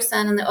and an older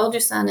son, and the older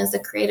son is a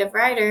creative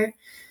writer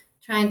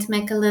trying to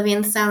make a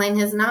living selling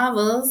his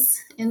novels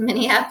in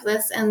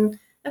Minneapolis, and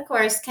of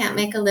course can't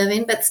make a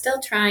living, but still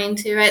trying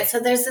to, right? So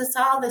there's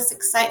all this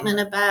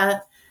excitement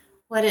about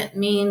what it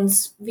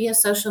means via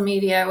social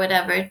media or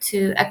whatever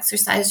to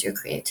exercise your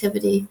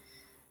creativity.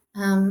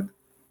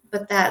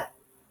 But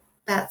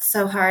that's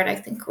so hard. I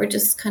think we're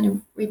just kind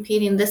of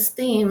repeating this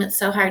theme. It's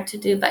so hard to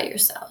do by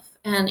yourself,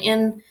 and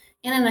in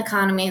an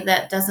economy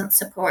that doesn't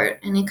support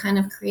any kind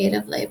of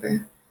creative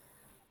labor.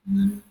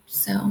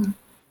 So,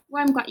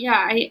 well, I'm glad.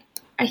 Yeah,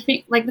 I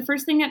think like the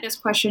first thing that this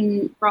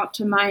question brought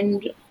to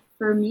mind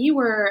for me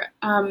were,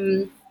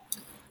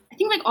 I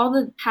think like all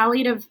the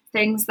palliative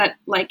things that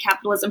like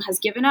capitalism has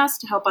given us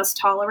to help us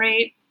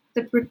tolerate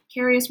the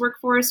precarious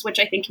workforce, which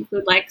I think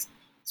include like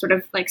sort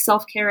of like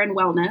self-care and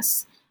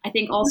wellness. I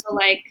think also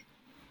like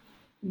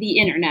the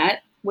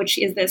internet, which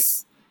is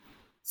this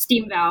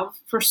steam valve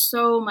for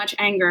so much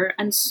anger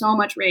and so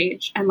much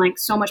rage and like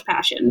so much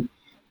passion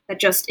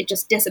that it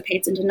just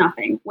dissipates into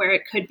nothing, where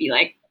it could be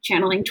like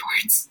channeling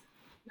towards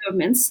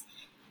movements.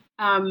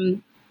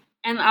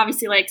 And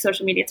obviously like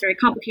social media, it's very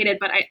complicated,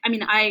 but I'm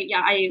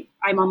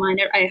online.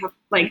 I have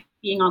like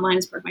being online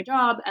as part of my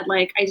job. And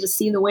like, I just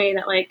see the way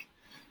that like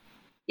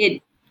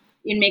it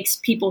makes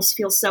people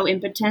feel so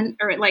impotent,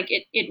 or like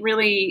it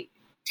really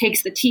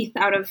takes the teeth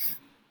out of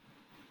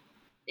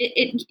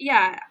it.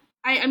 Yeah.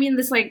 I mean,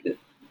 this like,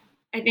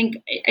 I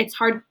think it's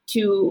hard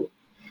to,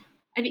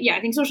 I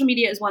think social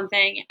media is one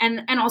thing.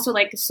 And also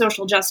like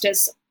social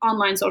justice,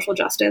 online social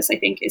justice, I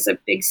think is a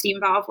big steam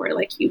valve where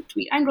like you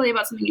tweet angrily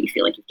about something and you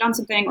feel like you've done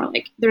something, or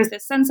like there's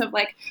this sense of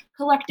like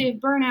collective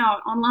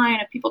burnout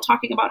online of people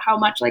talking about how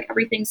much like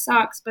everything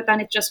sucks, but then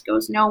it just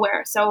goes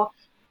nowhere. So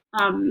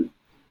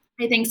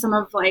I think some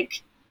of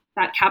like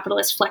that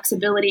capitalist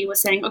flexibility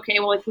was saying, okay,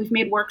 well, if we've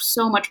made work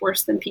so much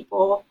worse than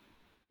people,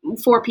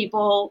 for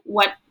people,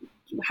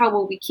 how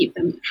will we keep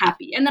them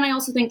happy? And then I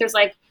also think there's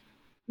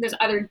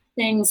other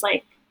things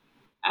like,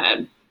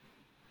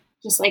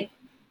 just like,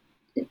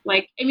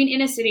 I mean,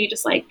 in a city,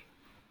 just like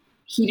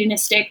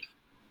hedonistic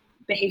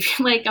behavior,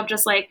 like I'm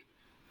just like,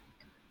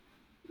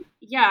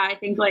 yeah, I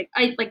think like,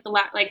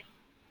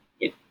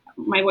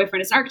 my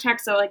boyfriend is an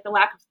architect. So like the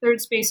lack of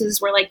third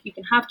spaces where like you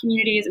can have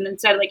communities, and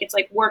instead like, it's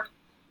like work,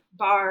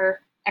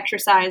 bar,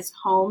 exercise,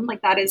 home.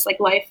 Like that is like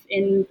life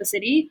in the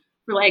city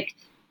for like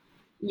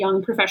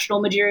young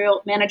professional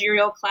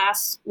managerial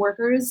class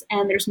workers.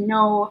 And there's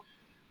no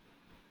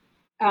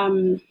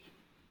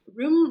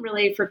room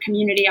really for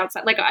community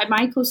outside. Like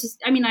my closest,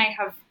 I mean, I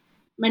have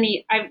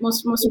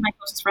most of my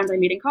closest friends I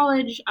meet in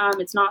college.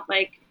 It's not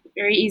like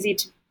very easy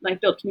to like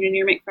build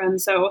community or make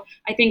friends. So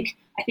I think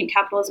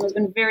capitalism has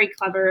been very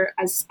clever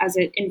as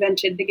it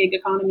invented the gig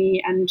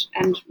economy and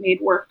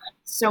made work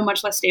so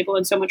much less stable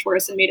and so much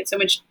worse, and made it so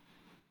much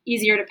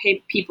easier to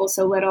pay people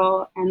so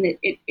little. And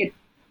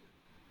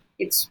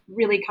it's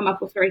really come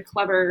up with very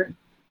clever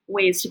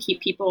ways to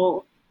keep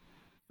people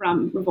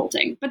from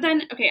revolting. But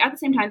then, okay, at the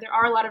same time, there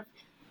are a lot of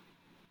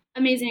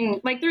amazing,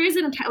 like there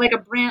isn't like a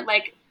brand,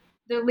 like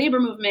the labor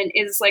movement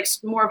is like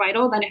more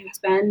vital than it has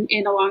been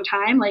in a long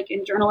time. Like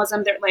in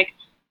journalism, they're like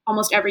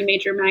almost every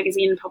major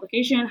magazine and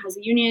publication has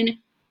a union.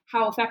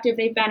 How effective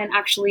they've been in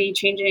actually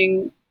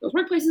changing those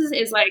workplaces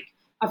is like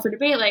up for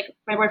debate. Like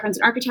my boyfriend's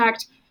an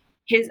architect.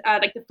 His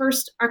like the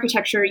first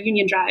architecture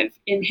union drive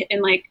in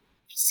like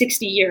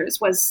 60 years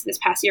was this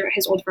past year at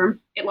his old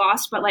firm. It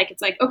lost, but like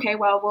it's like, okay,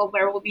 well,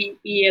 where will we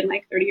be in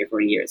like 30 or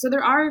 40 years? So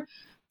there are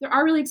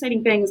really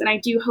exciting things, and I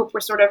do hope we're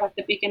sort of at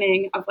the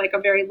beginning of like a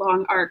very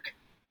long arc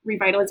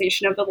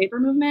revitalization of the labor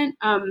movement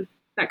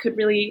that could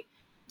really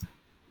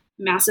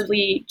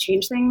massively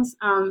change things.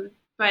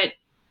 But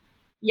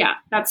yeah,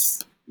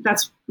 that's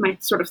my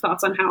sort of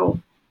thoughts on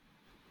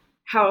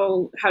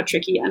how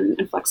tricky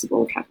and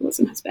flexible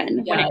capitalism has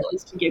been when it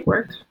comes to gig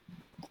work.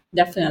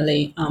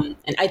 Definitely. And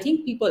I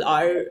think people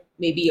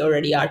maybe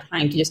already are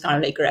trying to just kind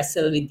of like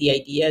wrestle with the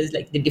ideas,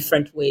 like the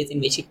different ways in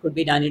which it could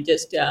be done. It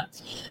just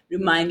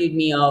reminded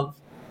me of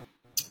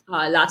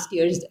last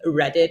year's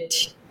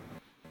Reddit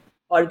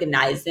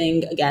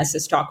organizing against the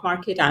stock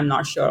market. I'm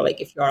not sure like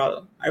if you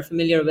all are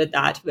familiar with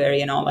that, where,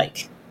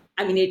 like,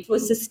 I mean, it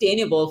was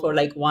sustainable for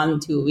like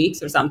 1-2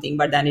 weeks or something,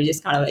 but then it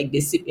just kind of like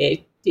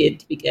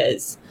dissipated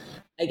because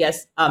I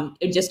guess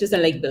it just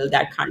doesn't like build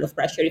that kind of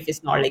pressure if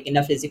it's not like in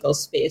a physical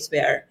space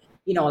where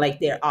like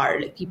there are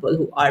like people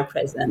who are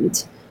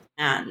present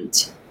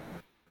and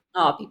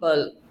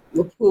people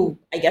who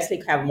I guess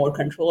like have more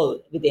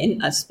control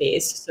within a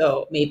space.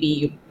 So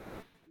maybe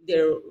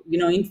there,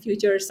 in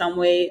future some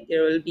way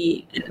there will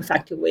be an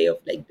effective way of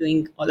like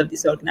doing all of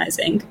this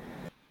organizing.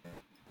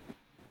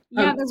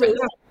 Yeah,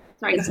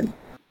 sorry.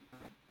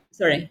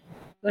 Sorry,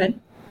 go ahead.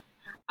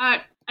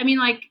 I mean,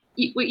 like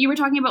you were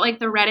talking about like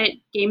the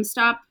Reddit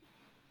GameStop,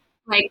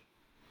 like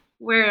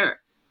where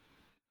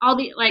all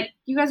the like,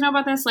 you guys know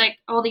about this? Like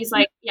all these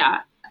like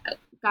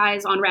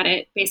guys on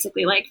Reddit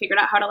basically like figured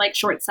out how to like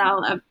short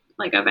sell a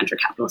venture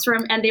capitalist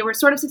firm, and they were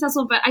sort of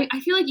successful. But I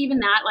feel like even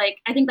that, like,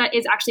 I think that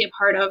is actually a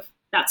part of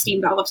that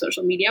steam valve of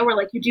social media, where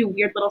like you do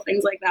weird little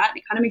things like that and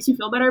it kind of makes you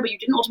feel better, but you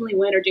didn't ultimately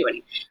win or do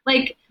anything.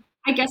 Like,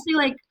 I guess they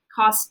like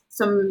cost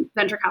some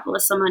venture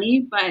capitalists some money,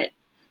 but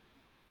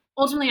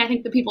ultimately I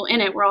think the people in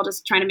it were all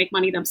just trying to make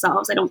money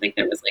themselves. I don't think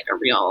there was like a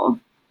real,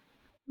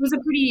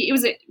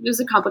 it was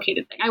a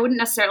complicated thing. I wouldn't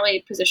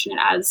necessarily position it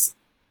as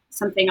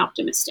something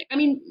optimistic. I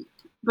mean,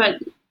 but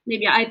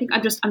maybe I think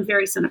I'm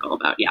very cynical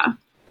about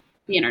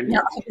the internet.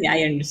 No, yeah,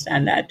 I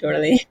understand that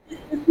totally.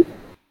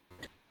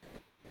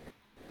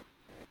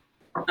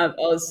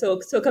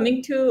 So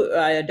coming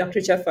to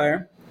Dr.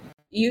 Jaffer,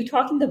 you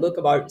talk in the book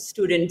about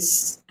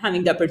students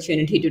having the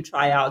opportunity to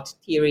try out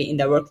theory in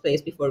the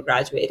workplace before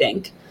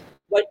graduating.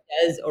 What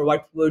does or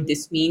what would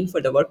this mean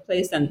for the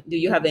workplace? And do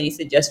you have any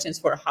suggestions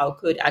for how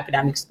could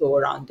academics go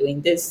around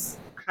doing this?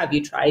 Have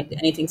you tried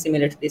anything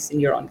similar to this in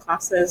your own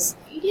classes?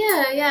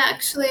 Yeah,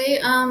 actually.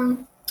 I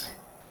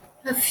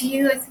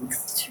think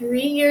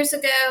 3 years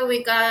ago,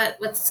 we got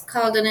what's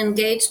called an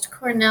Engaged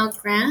Cornell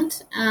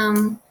grant.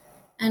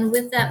 And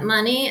with that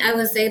money, I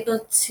was able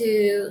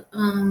to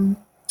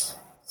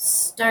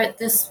start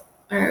this,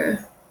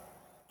 or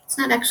it's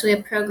not actually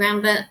a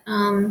program, but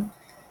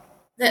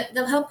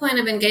the whole point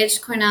of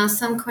Engaged Cornell,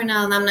 some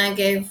Cornell alumni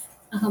gave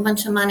a whole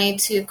bunch of money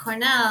to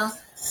Cornell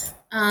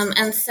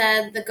and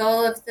said the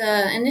goal of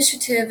the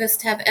initiative is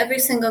to have every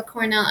single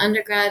Cornell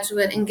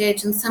undergraduate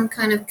engage in some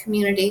kind of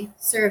community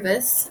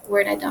service, a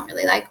word I don't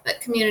really like,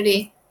 but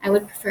community, I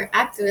would prefer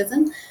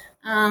activism,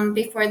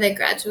 before they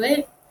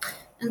graduate.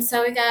 And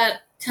so we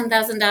got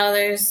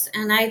 $10,000,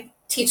 and I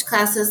teach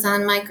classes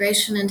on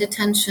migration and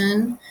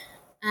detention.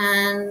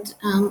 And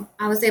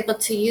I was able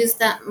to use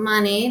that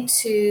money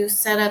to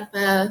set up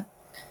a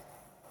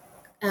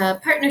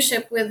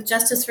partnership with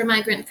Justice for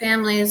Migrant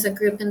Families, a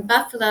group in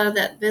Buffalo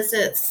that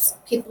visits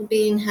people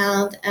being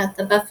held at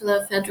the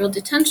Buffalo Federal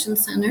Detention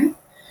Center.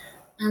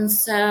 And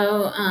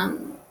so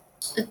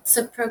it's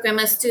a program,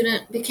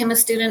 became a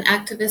student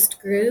activist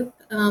group.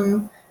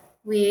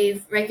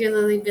 We've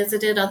regularly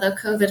visited, although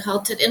COVID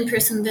halted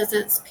in-person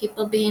visits,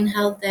 people being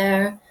held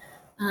there.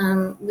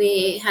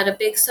 We had a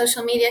big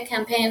social media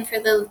campaign for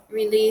the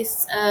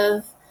release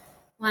of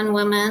one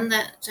woman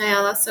that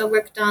Jael also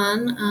worked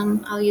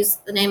on. I'll use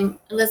the name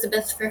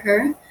Elizabeth for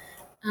her,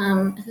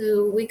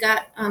 who we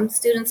got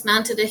students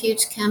mounted a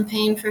huge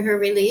campaign for her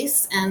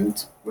release,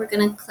 and we're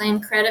going to claim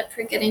credit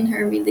for getting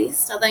her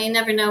released, although you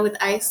never know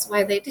with ICE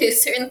why they do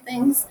certain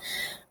things.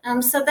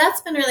 So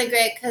that's been really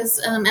great because,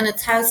 and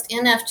it's housed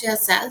in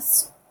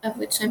FGSS, of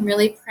which I'm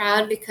really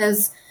proud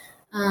because,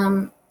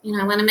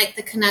 I want to make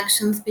the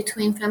connections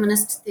between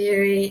feminist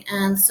theory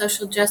and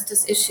social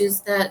justice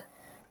issues that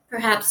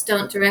perhaps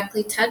don't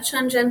directly touch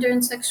on gender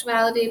and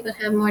sexuality, but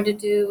have more to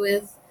do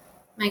with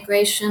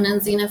migration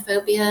and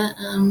xenophobia.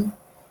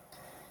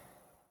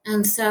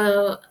 And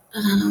so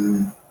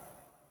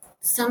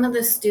some of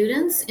the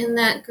students in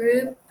that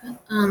group,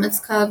 it's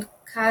called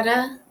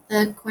CADA,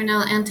 the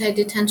Cornell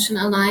Anti-Detention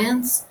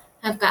Alliance,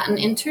 have gotten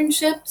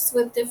internships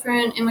with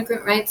different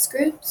immigrant rights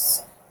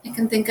groups. I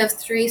can think of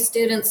 3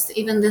 students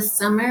even this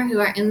summer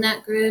who are in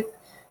that group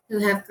who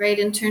have great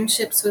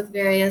internships with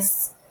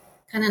various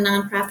kind of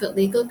nonprofit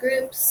legal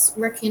groups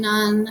working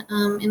on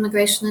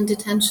immigration and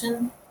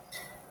detention.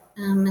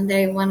 And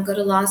they want to go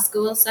to law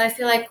school. So I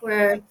feel like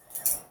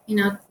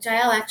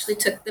Jael actually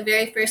took the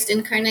very first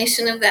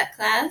incarnation of that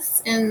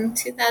class in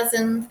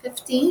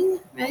 2015,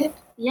 right?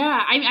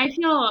 Yeah, I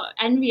feel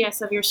envious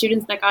of your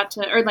students that got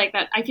to, or like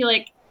that. I feel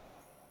like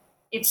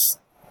it's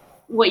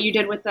what you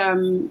did with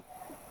the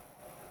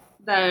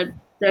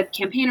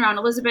campaign around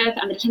Elizabeth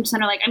and the detention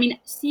center. Like, I mean,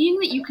 seeing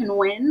that you can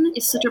win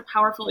is such a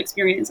powerful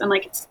experience, and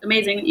like it's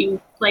amazing that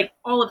you, like,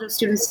 all of the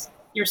students,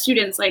 your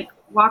students, like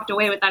walked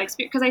away with that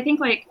experience. Because I think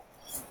like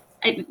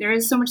there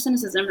is so much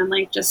cynicism, and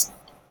like just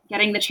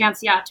getting the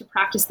chance, to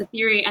practice the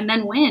theory and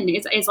then win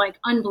is like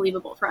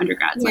unbelievable for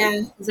undergrads. Yeah.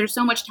 Like, 'cause there's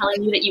so much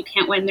telling you that you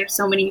can't win. There's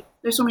so many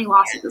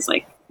losses.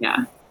 Like,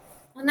 yeah.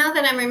 Well, now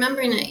that I'm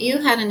remembering it, you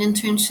had an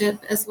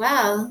internship as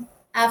well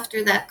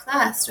after that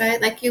class,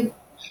 right? Like you.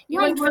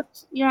 I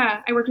worked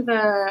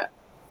at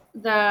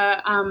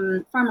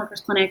the farm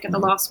workers clinic at the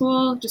law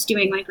school, just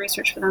doing like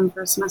research for them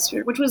for a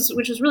semester, which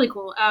was really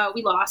cool.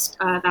 We lost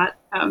that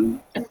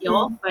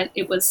appeal, but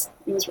it was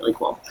really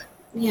cool.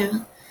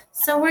 Yeah.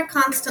 So we're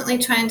constantly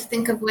trying to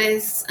think of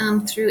ways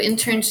through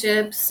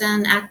internships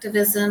and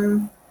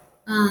activism.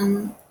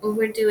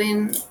 We're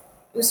doing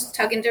was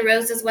talking to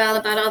Rose as well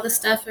about all the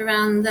stuff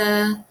around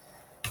the,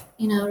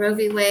 Roe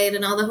v. Wade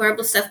and all the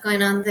horrible stuff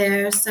going on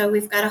there. So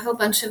we've got a whole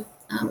bunch of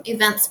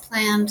events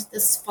planned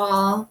this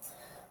fall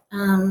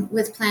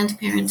with Planned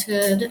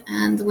Parenthood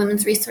and the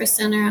Women's Resource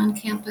Center on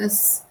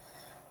campus.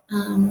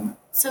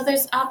 So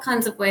there's all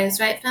kinds of ways,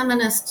 right?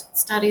 Feminist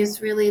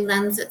studies really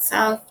lends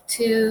itself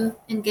to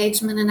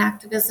engagement and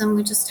activism.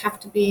 We just have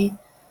to be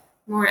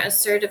more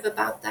assertive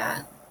about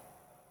that.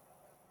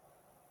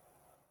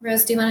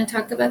 Rose, do you want to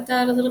talk about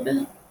that a little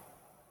bit?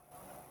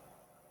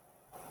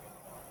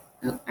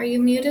 Oh, are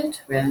you muted,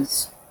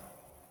 Rose?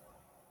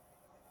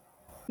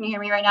 Can you hear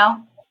me right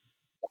now?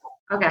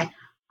 Okay.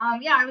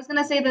 Yeah, I was going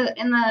to say that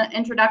in the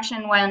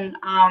introduction when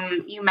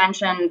you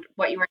mentioned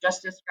what you were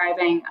just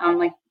describing,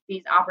 like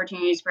these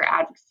opportunities for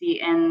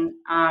advocacy in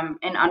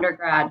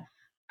undergrad,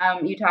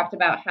 you talked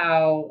about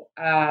how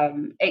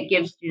it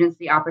gives students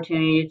the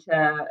opportunity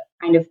to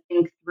kind of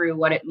think through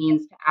what it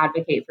means to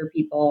advocate for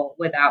people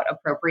without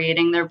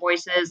appropriating their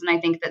voices. And I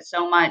think that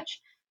so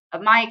much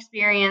of my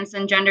experience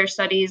in gender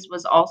studies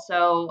was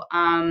also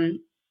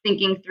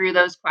thinking through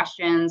those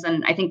questions.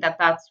 And I think that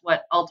that's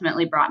what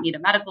ultimately brought me to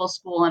medical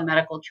school and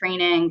medical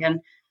training. And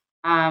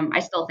I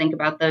still think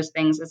about those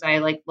things as I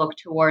look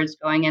towards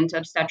going into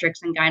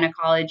obstetrics and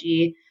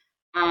gynecology.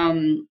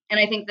 And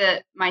I think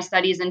that my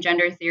studies in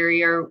gender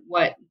theory are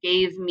what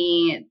gave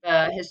me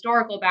the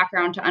historical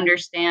background to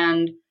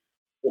understand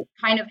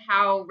kind of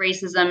how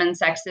racism and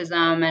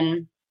sexism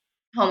and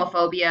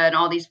homophobia and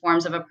all these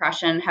forms of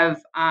oppression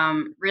have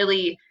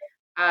really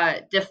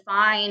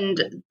defined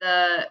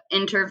the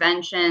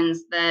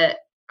interventions that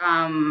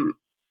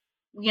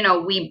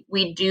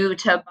we do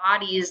to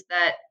bodies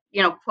that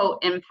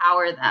quote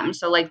empower them.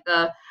 So like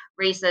the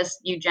racist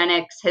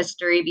eugenics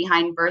history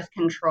behind birth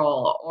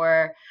control,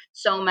 or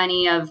so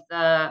many of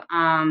the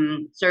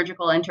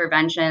surgical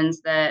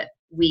interventions that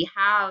we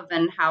have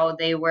and how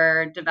they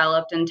were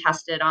developed and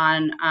tested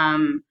on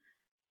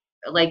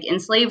like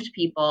enslaved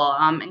people,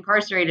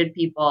 incarcerated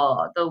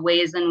people, the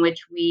ways in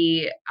which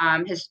we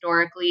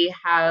historically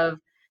have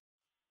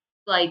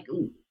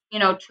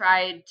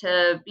tried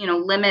to,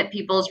 limit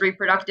people's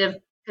reproductive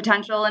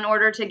potential in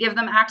order to give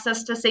them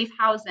access to safe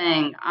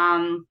housing,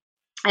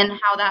 and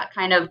how that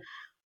kind of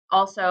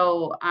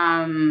also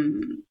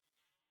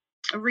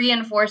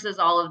reinforces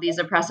all of these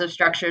oppressive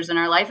structures in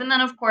our life. And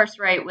then, of course,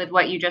 right, with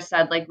what you just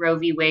said, like Roe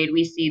v. Wade,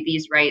 we see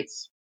these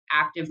rights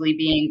actively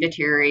being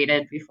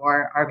deteriorated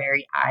before our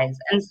very eyes.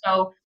 And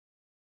so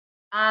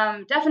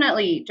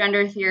definitely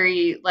gender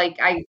theory,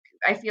 I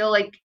feel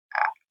like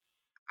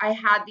I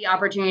had the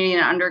opportunity in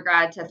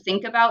undergrad to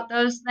think about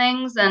those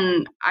things,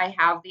 and I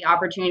have the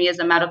opportunity as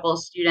a medical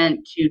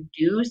student to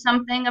do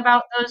something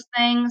about those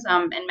things.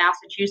 In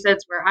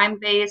Massachusetts, where I'm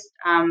based,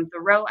 the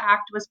Roe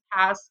Act was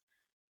passed,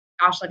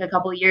 like a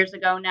couple of years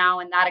ago now,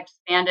 and that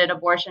expanded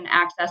abortion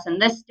access in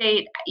this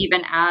state,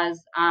 even as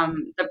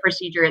the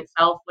procedure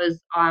itself was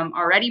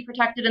already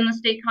protected in the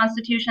state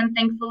constitution,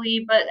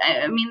 thankfully. But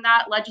I mean,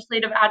 that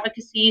legislative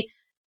advocacy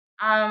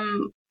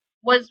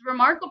was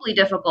remarkably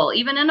difficult,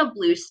 even in a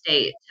blue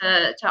state,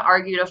 to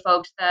argue to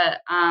folks that,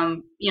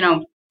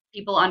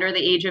 people under the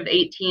age of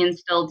 18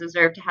 still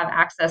deserve to have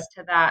access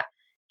to that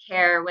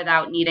care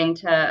without needing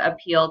to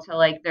appeal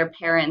to their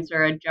parents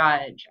or a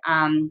judge,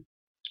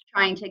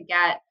 trying to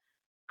get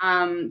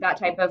that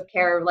type of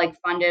care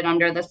funded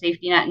under the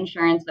safety net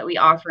insurance that we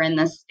offer in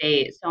this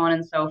state, so on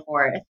and so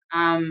forth.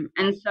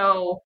 And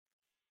so,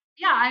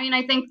 yeah, I mean,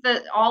 I think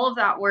that all of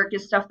that work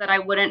is stuff that I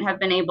wouldn't have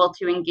been able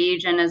to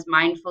engage in as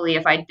mindfully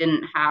if I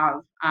didn't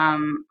have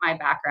my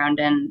background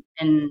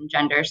in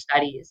gender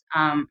studies.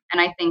 And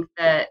I think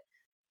that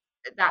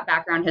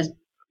background has,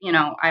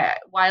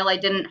 while I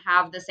didn't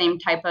have the same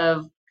type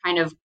of kind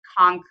of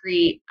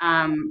concrete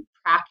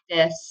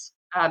practice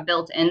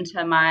built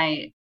into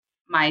my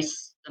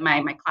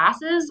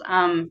classes,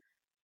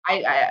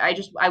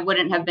 I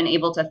wouldn't have been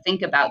able to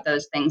think about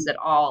those things at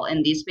all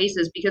in these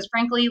spaces, because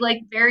frankly,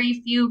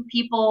 very few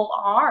people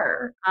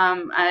are,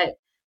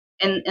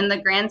 in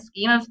the grand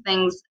scheme of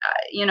things,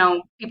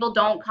 people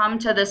don't come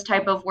to this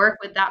type of work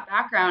with that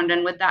background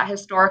and with that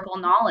historical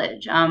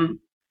knowledge.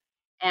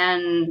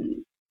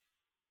 And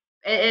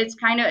it's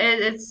kind of,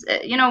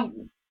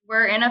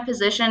 we're in a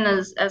position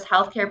as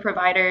healthcare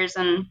providers,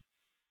 and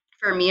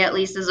for me, at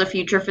least as a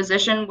future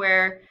physician,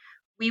 where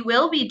we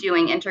will be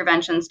doing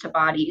interventions to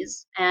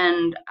bodies,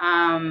 and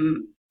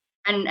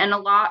a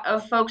lot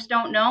of folks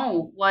don't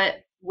know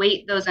what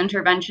weight those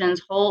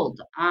interventions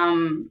hold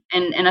in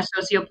a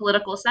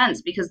socio-political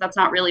sense, because that's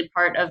not really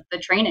part of the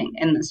training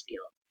in this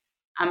field.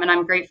 And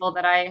I'm grateful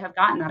that I have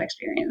gotten that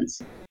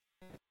experience.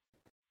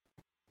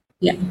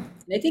 Yeah,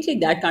 and I think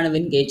that kind of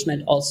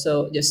engagement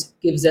also just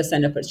gives us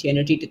an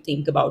opportunity to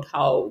think about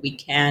how we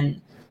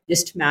can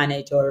just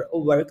manage or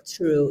work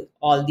through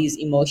all these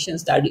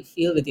emotions that we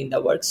feel within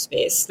the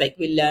workspace.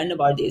 We learn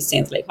about these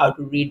things, like how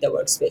to read the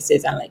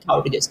workspaces and how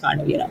to just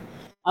kind of,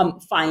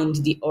 find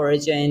the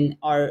origin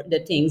or the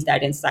things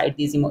that incite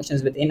these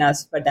emotions within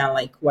us. But then,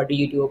 like, what do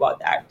you do about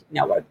that in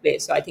our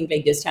workplace? So I think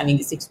like just having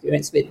this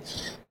experience with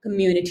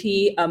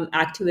community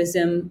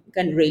activism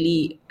can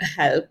really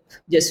help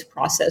just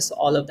process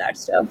all of that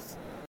stuff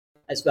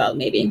as well,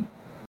 maybe.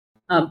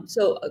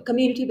 So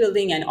community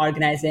building and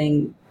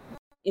organizing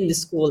in the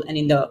school and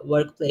in the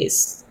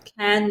workplace,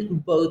 can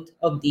both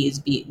of these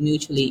be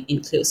mutually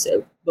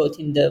inclusive, both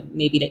in the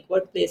maybe like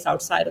workplace,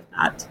 outside of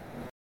that,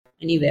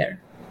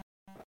 anywhere?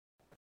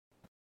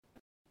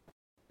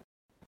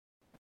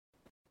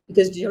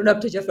 Because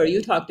Dr. Jaffer,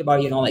 you talked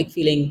about, like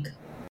feeling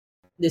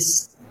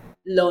this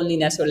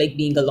loneliness or like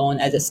being alone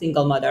as a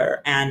single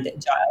mother, and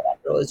Jael and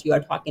Rose, you are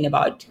talking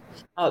about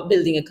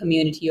building a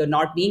community or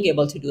not being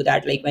able to do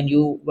that, like when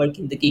you work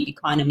in the gig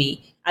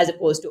economy, as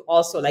opposed to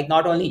also like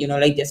not only,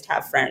 like just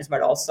have friends,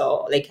 but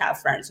also like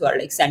have friends who are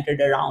like centered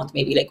around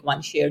maybe like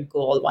one shared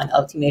goal, one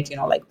ultimate,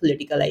 like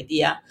political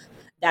idea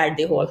that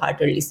they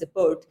wholeheartedly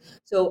support.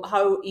 So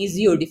how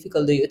easy or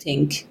difficult do you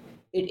think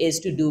it is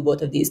to do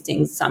both of these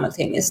things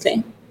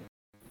simultaneously?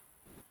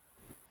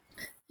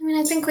 I mean,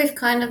 I think we've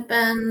kind of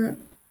been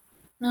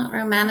not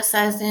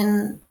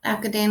romanticizing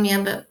academia,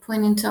 but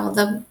pointing to all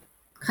the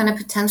kind of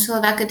potential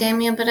of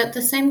academia. But at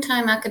the same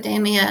time,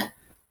 academia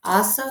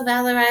also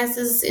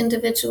valorizes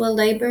individual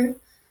labor.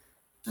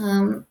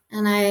 And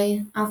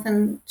I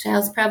often,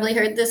 Giles probably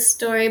heard this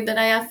story, but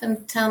I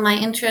often tell my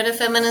intro to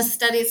feminist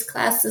studies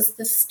classes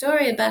this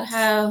story about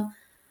how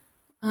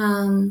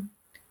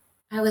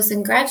I was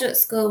in graduate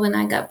school when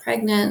I got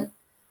pregnant,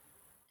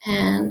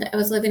 and I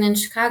was living in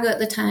Chicago at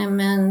the time,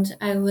 and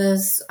I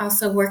was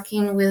also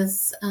working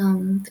with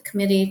the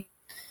committee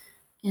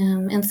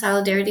in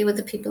solidarity with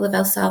the people of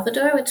El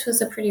Salvador, which was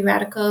a pretty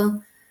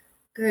radical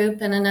group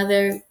and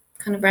another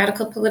kind of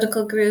radical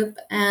political group.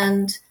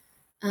 And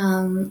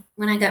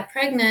when I got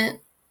pregnant,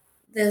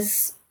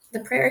 the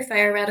Prairie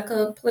Fire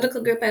radical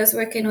political group I was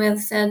working with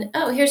said,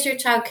 "Oh, here's your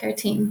childcare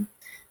team."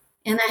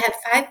 And I had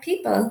 5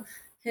 people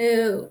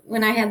who,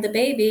 when I had the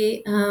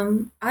baby,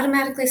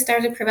 automatically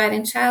started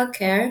providing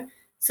childcare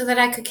so that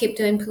I could keep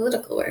doing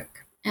political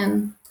work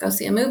and go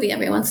see a movie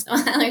every once in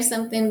a while or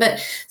something. But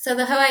so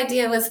the whole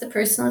idea was the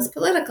personal is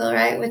political,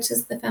 right? Which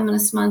is the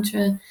feminist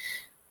mantra.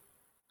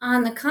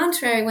 On the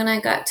contrary, when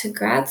I got to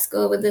grad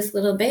school with this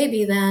little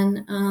baby,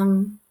 then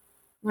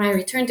when I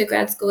returned to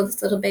grad school with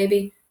this little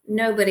baby,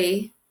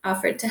 nobody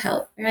offered to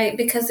help, right?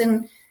 Because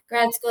in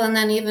grad school, and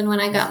then even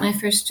when I got my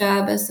first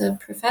job as a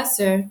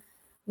professor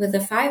with a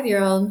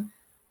 5-year-old,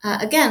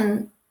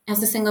 again,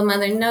 as a single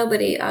mother,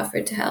 nobody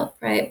offered to help,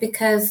 right?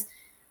 Because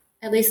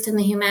at least in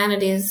the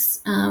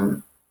humanities,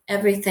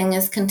 everything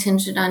is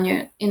contingent on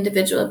your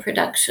individual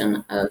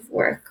production of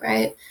work,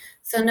 right?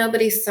 So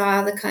nobody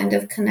saw the kind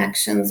of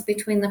connections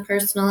between the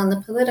personal and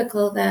the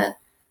political that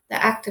the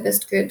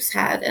activist groups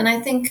had. And I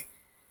think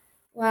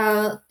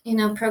while,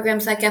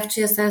 programs like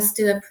FGSS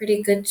do a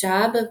pretty good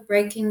job of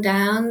breaking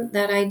down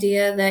that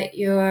idea that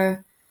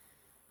your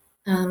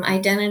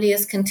identity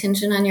is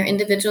contingent on your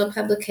individual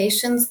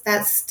publications,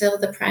 that's still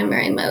the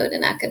primary mode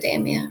in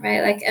academia,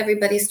 right? Like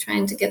everybody's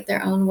trying to get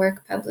their own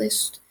work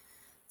published.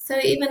 So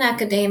even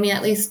academia,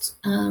 at least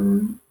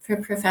for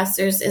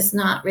professors, is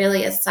not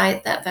really a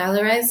site that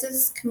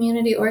valorizes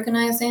community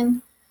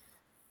organizing.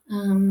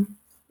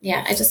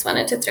 I just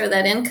wanted to throw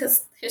that in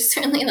because there's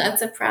certainly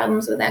lots of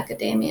problems with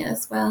academia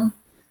as well.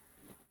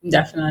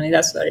 Definitely,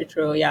 that's very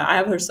true. Yeah, I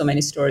have heard so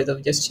many stories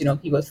of just,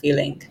 people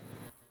feeling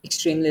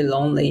extremely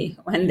lonely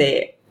when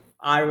they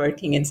are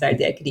working inside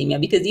the academia,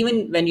 because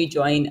even when you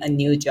join a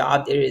new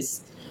job, there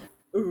is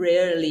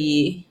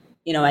rarely,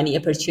 any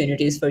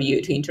opportunities for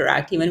you to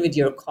interact even with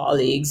your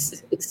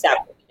colleagues,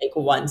 except like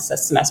once a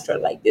semester,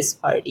 like this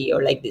party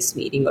or like this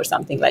meeting or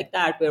something like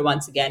that, where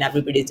once again,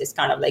 everybody's just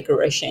kind of like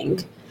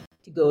rushing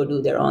to go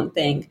do their own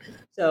thing.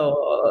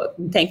 So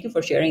thank you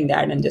for sharing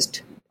that and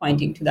just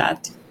pointing to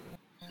that.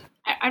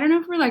 I don't know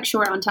if we're like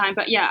short on time,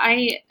 but yeah,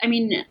 I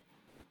mean,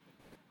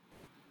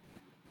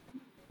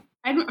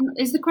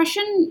 is the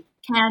question,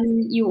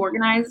 can you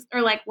organize,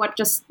 or like what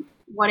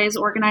is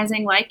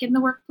organizing like in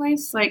the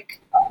workplace?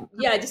 Like,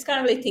 yeah, just kind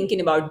of like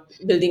thinking about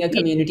building a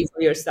community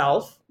for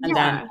yourself and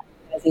then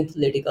organizing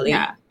politically.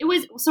 Yeah, it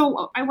was,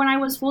 so when I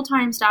was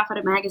full-time staff at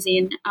a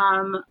magazine,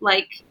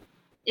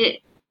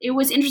 it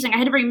was interesting. I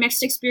had a very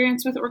mixed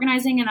experience with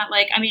organizing, and that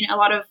a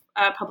lot of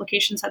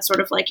publications had sort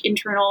of like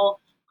internal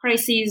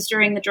crises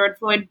during the George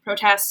Floyd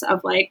protests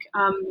of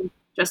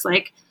just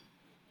like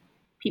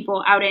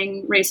people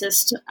outing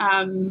racist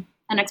and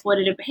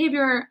exploitative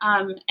behavior.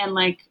 And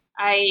like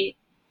I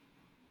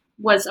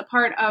was a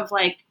part of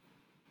like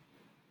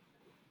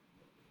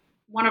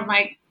one of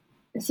my,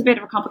 it's a bit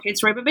of a complicated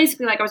story, but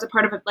basically like I was a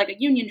part of a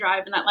union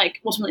drive, and that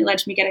like ultimately led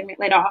to me getting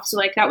laid off. So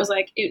like that was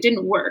like, it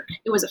didn't work.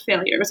 It was a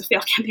failure. It was a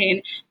failed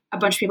campaign. A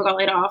bunch of people got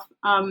laid off.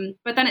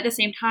 But then at the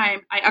same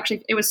time,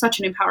 it was such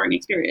an empowering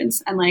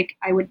experience. And like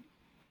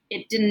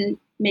it didn't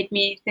make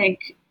me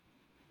think.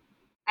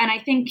 And I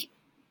think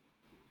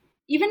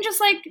even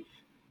just like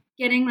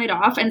getting laid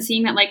off and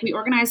seeing that like we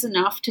organized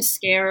enough to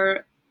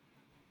scare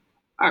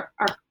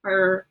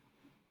our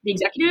the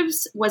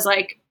executives was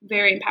like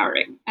very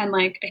empowering. And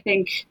like, I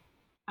think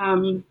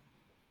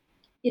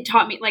it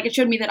taught me, like, it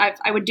showed me that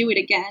I would do it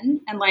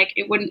again. And like,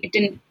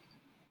 it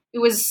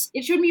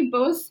showed me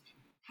both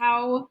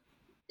how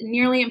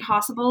nearly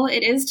impossible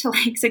it is to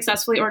like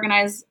successfully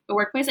organize a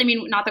workplace. I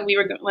mean, not that we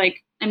were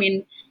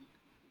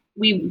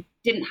we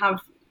didn't have,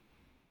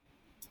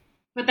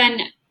 but then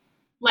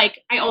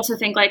like, I also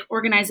think like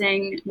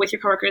organizing with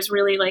your coworkers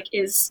really like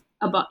is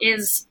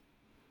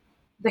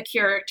the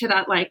cure to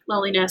that like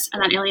loneliness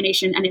and that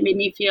alienation. And it made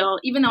me feel,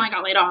 even though I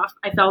got laid off,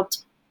 I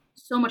felt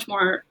so much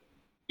more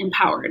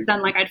empowered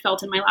than like I'd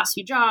felt in my last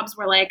few jobs,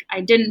 where like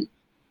I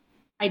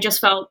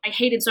just felt I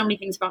hated so many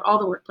things about all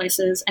the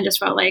workplaces and just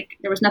felt like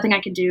there was nothing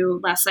I could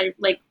do unless I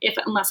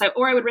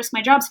would risk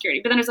my job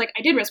security. But then it's like,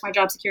 I did risk my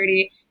job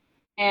security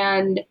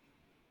and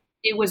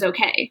it was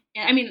okay.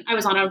 I mean, I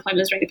was on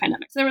unemployment during the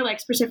pandemic. So there were like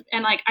specific,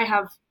 and like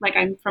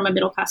I'm from a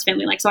middle class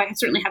family, like, so I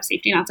certainly have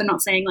safety nets. I'm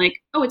not saying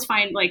like, oh, it's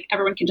fine, like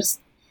everyone can just,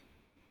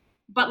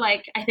 but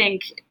like, I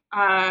think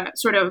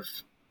sort of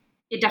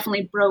it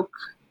definitely broke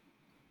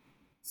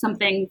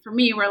something for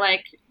me where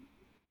like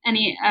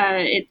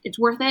it's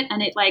worth it.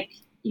 And it like,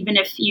 even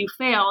if you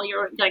fail,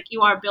 you're like,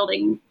 you are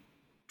building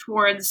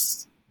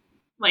towards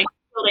like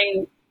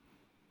building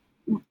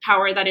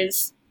power that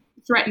is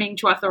threatening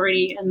to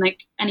authority. And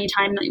like,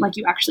 anytime that like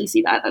you actually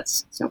see that,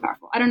 that's so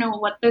powerful. I don't know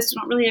what there's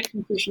not really a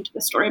conclusion to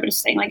the story, but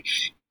just saying like,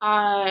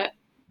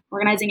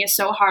 organizing is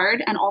so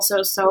hard, and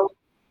also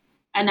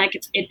and like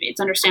it's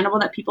understandable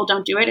that people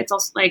don't do it. It's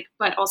also like,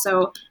 but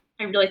also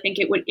I really think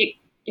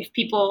if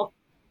people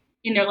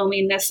in their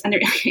loneliness and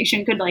their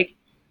alienation could like,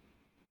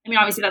 I mean,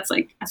 obviously that's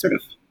like a sort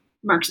of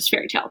Marxist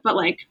fairy tale, but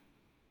like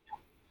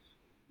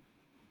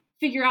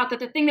figure out that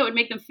the thing that would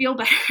make them feel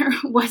better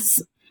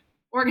was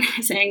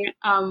organizing,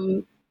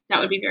 that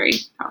would be very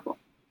powerful.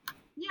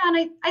 Yeah,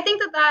 and I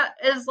think that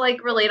is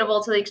like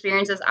relatable to the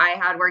experiences I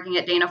had working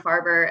at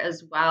Dana-Farber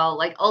as well.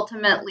 Like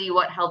ultimately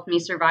what helped me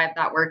survive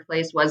that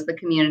workplace was the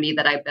community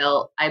that I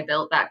built. I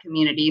built that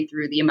community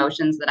through the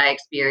emotions that I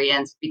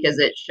experienced, because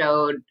it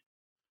showed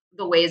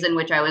the ways in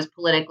which I was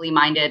politically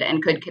minded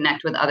and could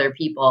connect with other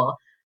people.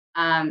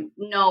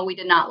 No, we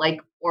did not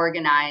like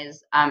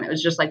organize. It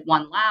was just like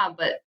one lab,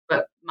 but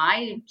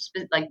my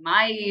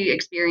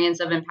experience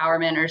of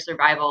empowerment or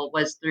survival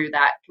was through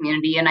that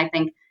community. And I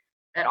think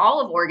that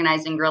all of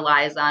organizing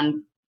relies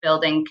on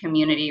building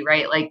community,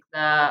 right? Like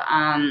that's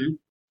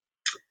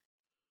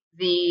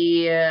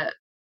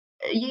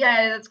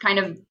kind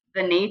of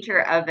the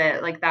nature of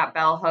it. Like that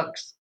bell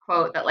hooks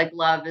quote that like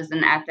love is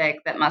an ethic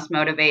that must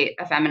motivate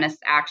a feminist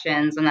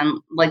actions, and then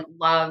like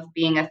love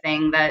being a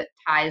thing that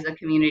ties a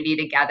community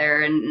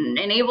together and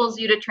enables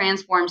you to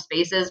transform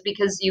spaces,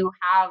 because you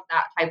have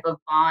that type of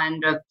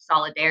bond of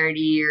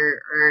solidarity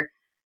or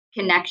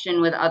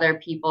connection with other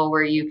people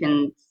where you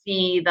can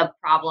see the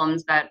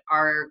problems that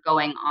are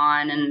going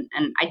on and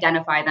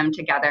identify them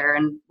together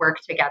and work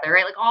together,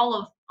 right? Like all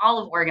of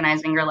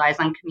organizing relies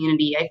on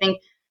community. I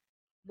think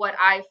what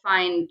I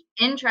find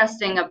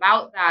interesting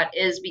about that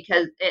is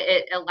because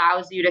it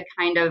allows you to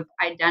kind of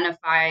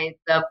identify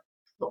the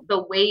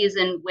ways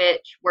in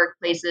which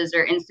workplaces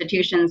or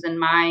institutions, in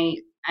my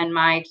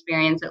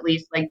experience, at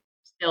least, like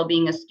still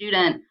being a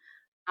student,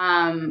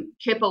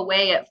 chip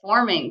away at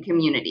forming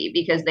community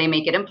because they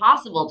make it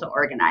impossible to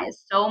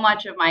organize. So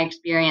much of my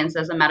experience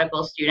as a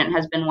medical student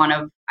has been one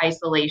of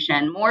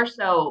isolation, more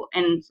so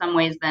in some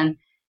ways than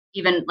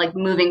even like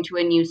moving to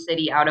a new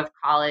city out of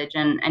college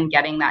and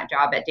getting that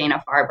job at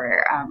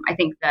Dana-Farber. I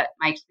think that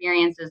my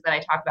experiences that I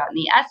talk about in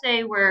the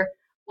essay were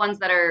ones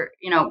that are,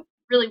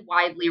 really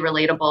widely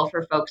relatable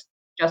for folks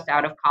just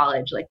out of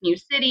college. Like new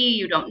city,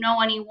 you don't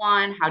know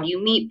anyone. How do you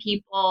meet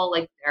people?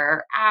 Like there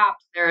are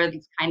apps, there are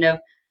these kind of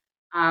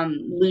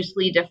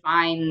loosely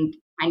defined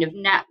kind of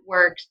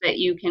networks that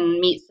you can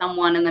meet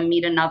someone and then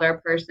meet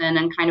another person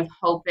and kind of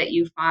hope that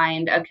you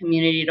find a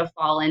community to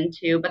fall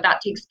into. But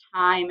that takes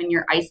time, and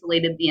you're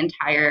isolated the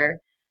entire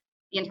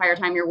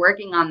time you're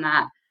working on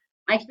that.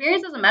 My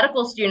experience as a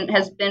medical student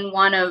has been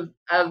one of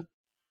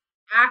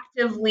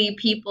actively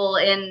people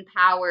in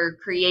power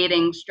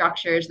creating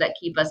structures that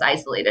keep us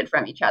isolated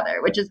from each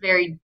other, which is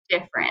very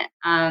different.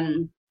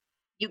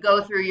 You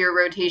go through your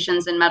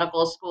rotations in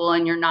medical school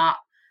and you're not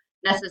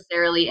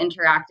necessarily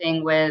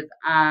interacting with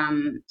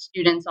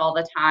students all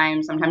the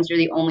time. Sometimes you're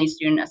the only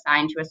student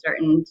assigned to a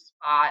certain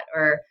spot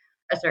or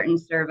a certain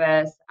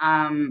service.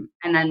 And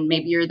then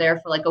maybe you're there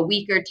for like a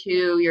week or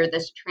two. You're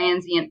this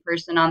transient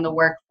person on the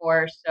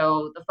workforce.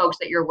 So the folks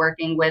that you're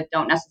working with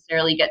don't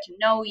necessarily get to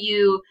know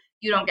you.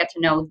 You don't get to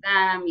know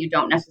them. You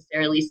don't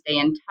necessarily stay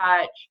in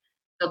touch.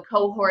 The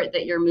cohort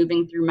that you're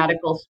moving through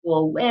medical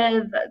school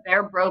with,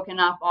 they're broken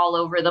up all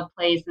over the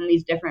place in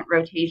these different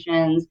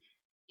rotations.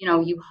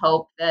 You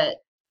hope that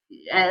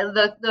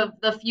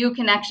the few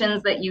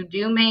connections that you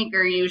do make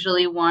are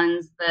usually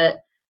ones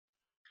that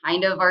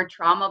kind of are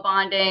trauma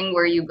bonding,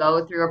 where you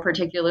go through a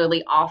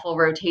particularly awful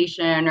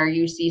rotation or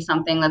you see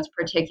something that's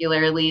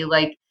particularly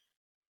like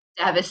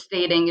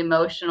devastating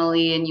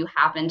emotionally, and you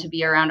happen to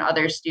be around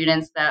other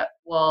students that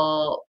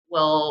will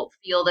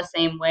feel the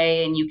same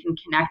way and you can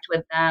connect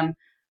with them,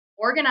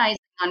 organizing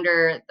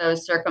under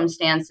those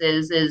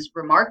circumstances is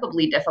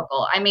remarkably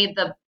difficult. I made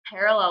the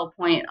parallel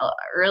point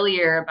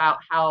earlier about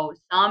how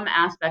some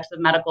aspects of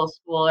medical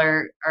school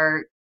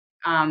are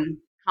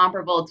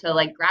comparable to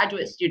like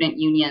graduate student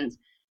unions.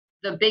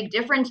 The big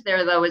difference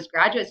there, though, is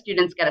graduate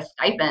students get a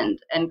stipend,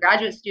 and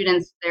graduate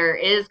students, there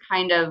is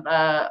kind of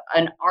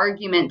an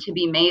argument to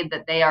be made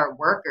that they are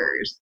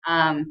workers.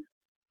 I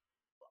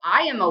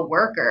am a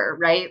worker,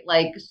 right?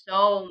 Like,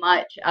 so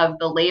much of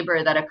the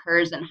labor that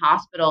occurs in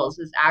hospitals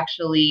is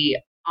actually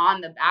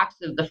on the backs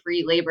of the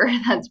free labor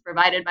that's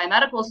provided by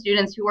medical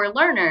students who are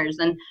learners.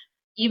 And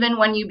even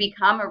when you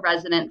become a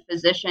resident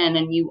physician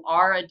and you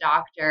are a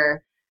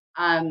doctor,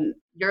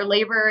 your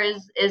labor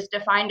is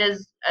defined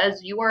as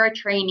you are a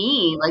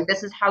trainee. Like,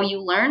 this is how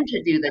you learn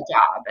to do the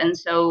job. And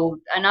so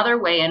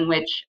another way in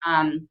which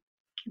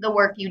the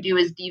work you do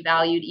is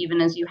devalued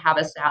even as you have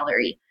a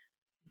salary.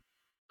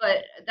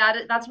 But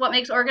that's what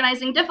makes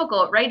organizing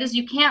difficult, right? Is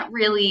you can't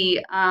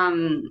really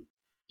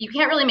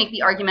make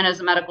the argument as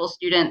a medical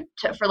student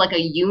for like a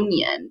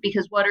union,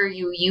 because what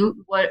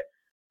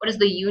is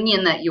the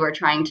union that you are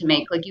trying to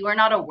make? Like, you are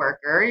not a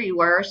worker, you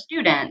are a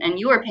student, and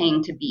you are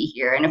paying to be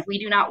here. And if we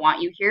do not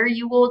want you here,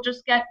 you will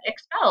just get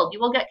expelled.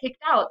 You will get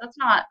kicked out. That's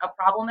not a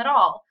problem at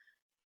all.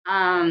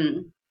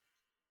 And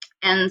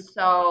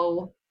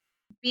so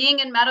being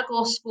in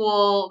medical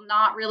school,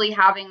 not really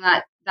having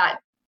that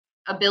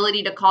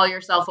ability to call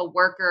yourself a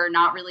worker,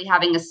 not really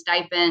having a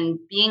stipend,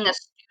 being a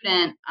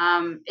student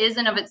is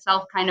in of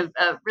itself kind of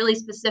a really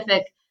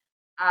specific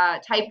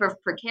type of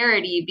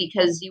precarity,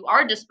 because you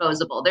are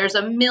disposable. There's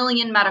a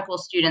million medical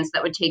students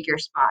that would take your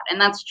spot.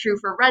 And that's true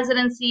for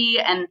residency.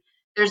 And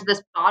there's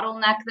this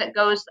bottleneck that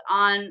goes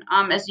on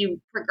as you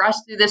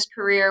progress through this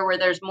career, where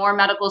there's more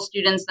medical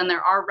students than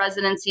there are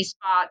residency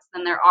spots,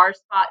 than there are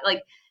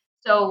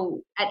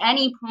so at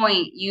any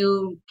point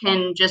you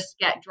can just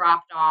get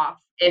dropped off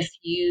if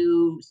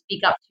you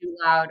speak up too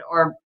loud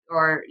or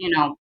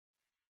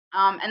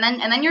and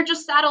then you're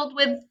just saddled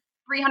with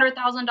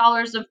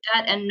 $300,000 of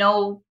debt and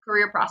no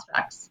career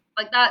prospects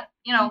like that,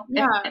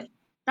 Yeah.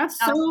 That's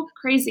so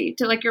crazy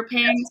to like, you're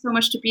paying so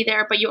much to be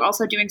there, but you're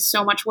also doing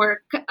so much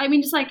work. I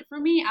mean, just like for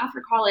me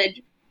after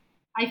college,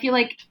 I feel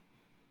like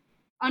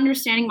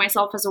understanding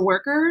myself as a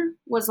worker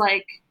was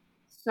like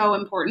so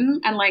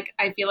important. And like,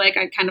 I feel like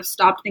I kind of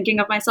stopped thinking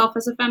of myself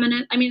as a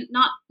feminist. I mean,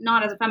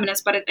 not as a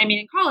feminist, but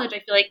in college, I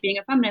feel like being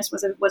a feminist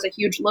was a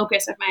huge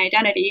locus of my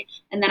identity.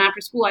 And then after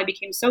school, I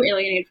became so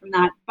alienated from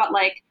that. But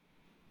like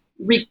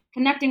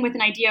reconnecting with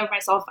an idea of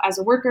myself as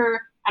a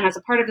worker and as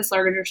a part of this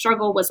larger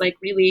struggle was like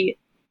really,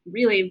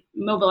 really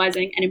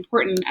mobilizing and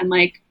important. And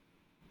like,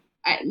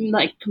 I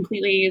like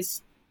completely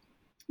is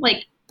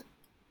like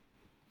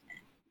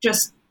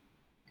just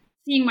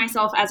seeing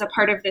myself as a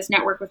part of this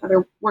network with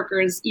other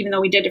workers, even though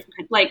we did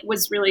different like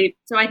was really,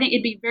 so I think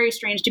it'd be very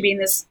strange to be in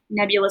this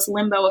nebulous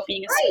limbo of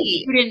being a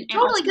student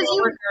totally, and a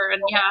worker.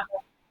 And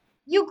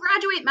you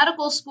graduate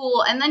medical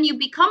school and then you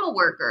become a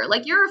worker.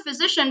 Like, you're a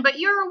physician, but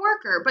you're a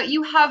worker, but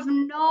you have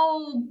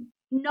no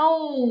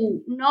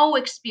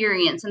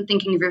experience in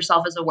thinking of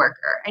yourself as a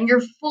worker. And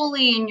you're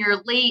fully in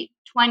your late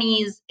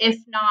 20s, if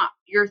not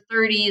your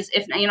 30s.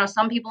 If,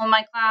 some people in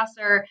my class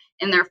are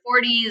in their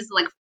 40s,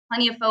 like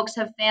plenty of folks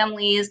have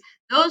families.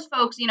 Those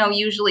folks,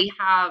 usually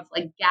have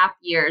like gap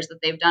years that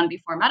they've done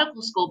before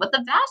medical school. But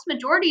the vast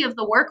majority of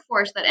the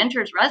workforce that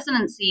enters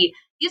residency,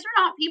 these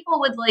are not people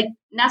with like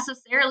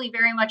necessarily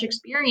very much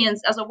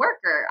experience as a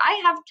worker.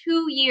 I have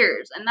 2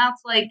 years, and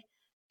that's like,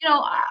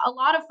 a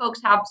lot of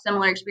folks have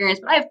similar experience,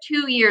 but I have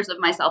 2 years of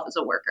myself as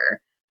a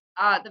worker.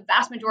 The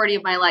vast majority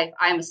of my life,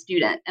 I am a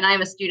student, and I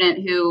am a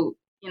student who,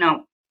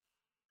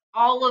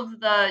 all of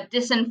the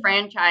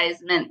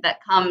disenfranchisement that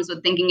comes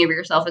with thinking of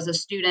yourself as a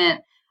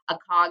student, a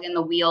cog in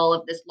the wheel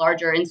of this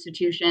larger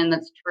institution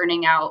that's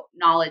turning out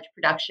knowledge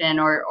production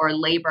or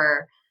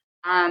labor,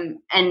 and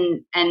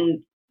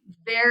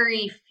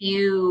very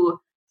few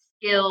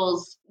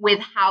skills with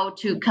how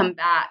to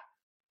combat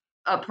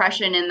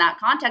oppression in that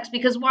context,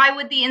 because why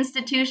would the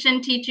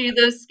institution teach you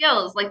those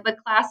skills? Like the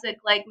classic,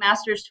 like,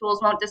 master's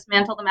tools won't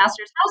dismantle the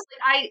master's house.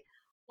 Like,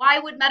 why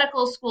would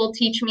medical school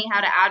teach me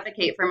how to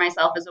advocate for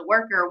myself as a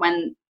worker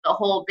when the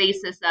whole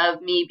basis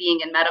of me being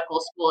in medical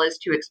school is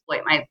to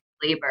exploit my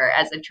labor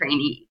as a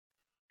trainee?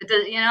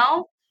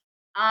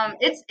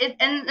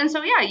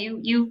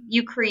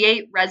 You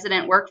create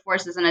resident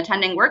workforces and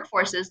attending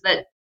workforces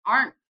that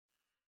aren't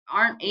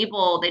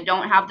able, they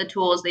don't have the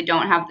tools, they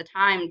don't have the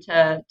time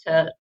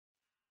to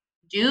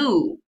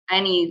do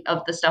any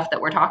of the stuff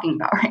that we're talking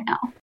about right now.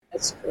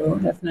 That's true,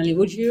 definitely.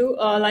 Would you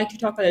like to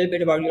talk a little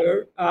bit about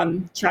your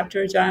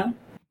chapter, Jael?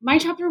 My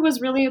chapter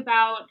was really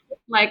about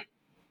like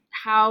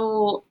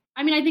how,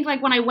 I think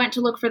like when I went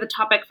to look for the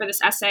topic for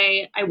this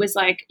essay, I was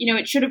like,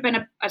 it should have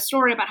been a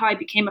story about how I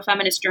became a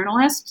feminist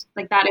journalist.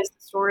 Like, that is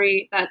the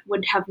story that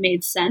would have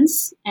made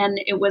sense. And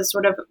it was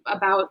sort of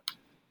about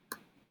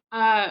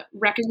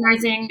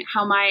recognizing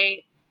how my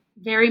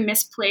very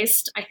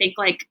misplaced, I think,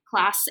 like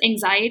class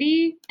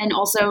anxiety and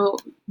also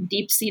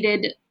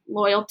deep-seated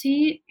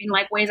loyalty in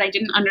like ways I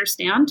didn't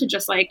understand to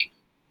just like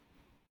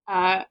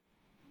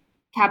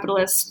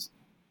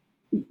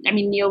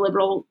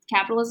neoliberal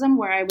capitalism,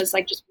 where I was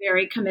like just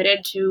very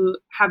committed to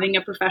having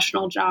a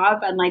professional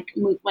job and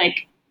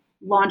like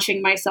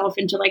launching myself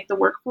into like the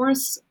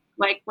workforce,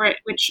 like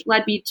which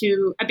led me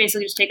to I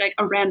basically just take like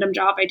a random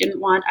job I didn't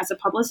want as a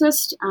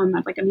publicist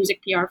at like a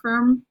music PR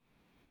firm,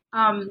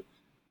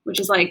 which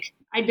is like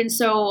I'd been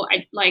so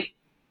I like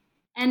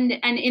and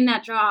in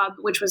that job,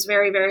 which was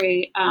very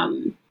very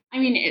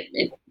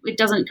it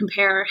doesn't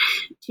compare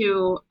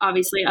to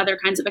obviously other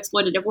kinds of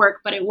exploitative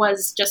work, but it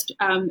was just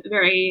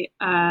very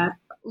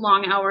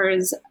long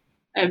hours,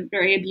 a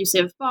very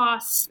abusive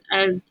boss,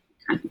 and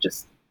kind of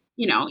just,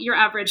 your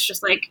average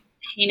just like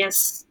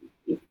heinous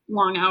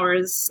long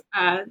hours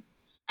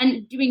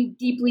and doing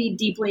deeply,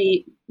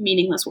 deeply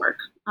meaningless work.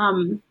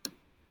 And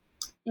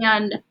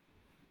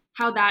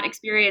how that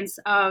experience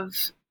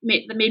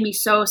that made me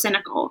so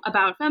cynical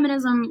about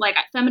feminism. Like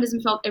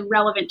feminism felt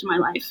irrelevant to my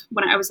life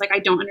when I was like, I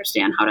don't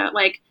understand how to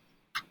like,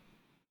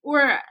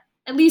 or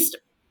at least,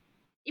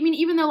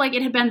 even though like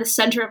it had been the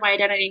center of my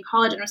identity in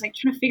college, and I was like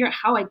trying to figure out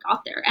how I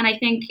got there. And I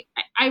think,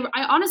 I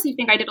honestly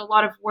think I did a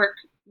lot of work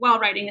while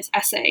writing this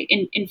essay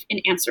in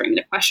answering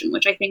the question,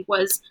 which I think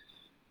was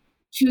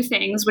two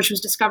things, which was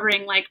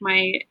discovering like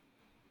my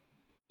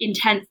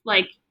intent,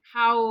 like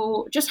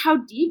how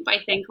deep I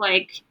think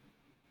like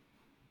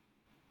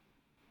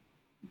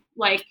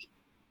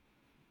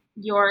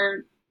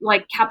your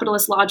like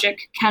capitalist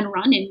logic can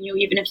run in you,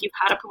 even if you've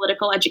had a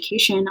political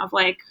education of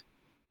like,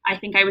 I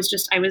think I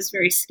was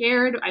very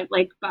scared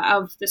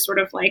of this sort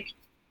of like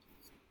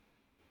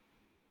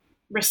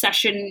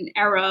recession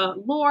era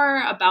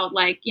lore about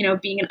like,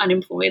 being an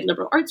unemployed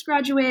liberal arts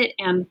graduate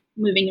and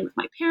moving in with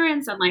my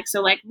parents. And like,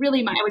 so like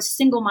really I was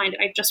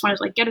single-minded. I just wanted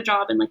to like get a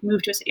job and like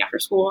move to a city after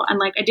school. And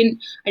like, I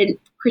didn't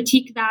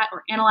critique that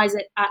or analyze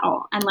it at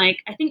all. And like,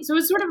 I think, so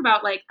it's sort of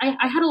about like,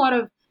 I had a lot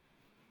of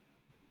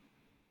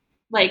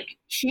like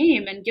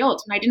shame and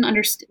guilt, and I didn't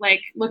understand,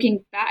 like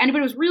looking back, and it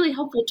was really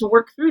helpful to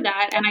work through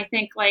that. And I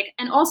think like,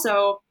 and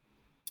also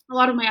a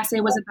lot of my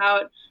essay was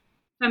about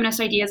feminist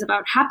ideas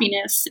about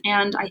happiness.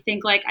 And I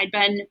think like I'd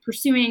been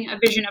pursuing a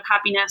vision of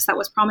happiness that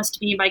was promised to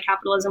me by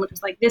capitalism, which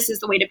was like, this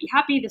is the way to be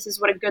happy. This is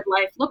what a good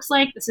life looks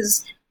like. This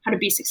is how to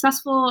be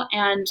successful.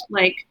 And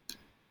like,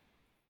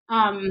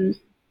 I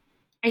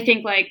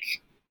think like,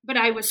 but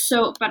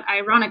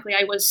ironically,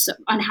 I was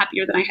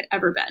unhappier than I had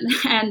ever been.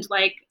 And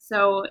like,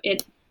 so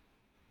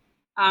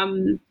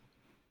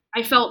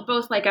I felt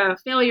both like a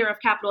failure of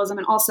capitalism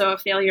and also a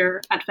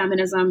failure at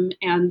feminism,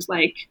 and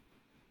like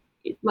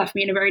it left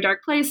me in a very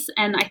dark place.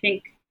 And I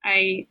think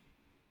the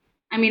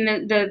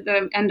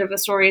end of the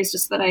story is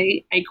just that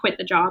I quit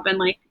the job and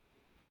like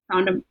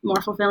found a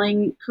more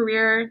fulfilling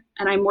career,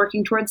 and I'm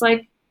working towards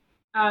like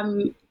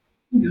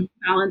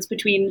balance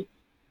between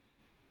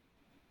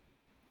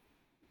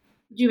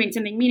doing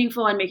something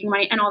meaningful and making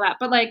money and all that.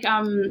 But like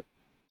I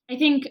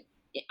think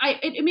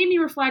it made me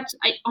reflect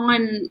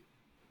on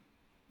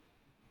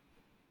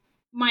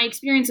my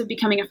experience of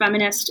becoming a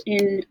feminist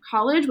in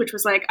college, which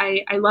was like,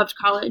 I loved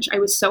college. I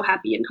was so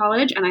happy in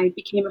college, and I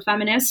became a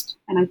feminist,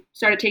 and I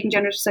started taking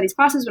gender studies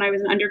classes when I was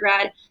an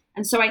undergrad.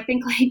 And so I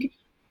think like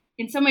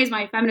in some ways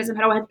my feminism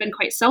had always been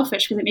quite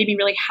selfish because it made me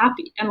really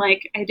happy. And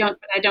like, I don't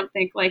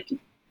think like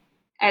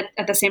at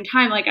the same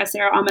time, like as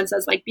Sarah Ahmed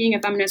says, like being a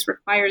feminist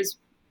requires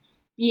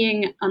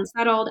being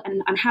unsettled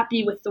and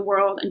unhappy with the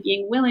world and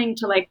being willing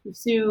to like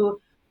pursue,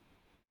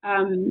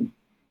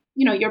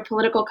 your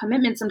political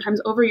commitment sometimes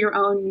over your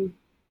own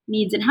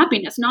needs and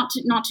happiness, not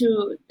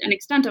to an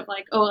extent of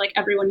like, oh, like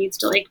everyone needs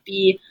to like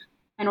be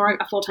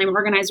a full-time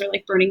organizer,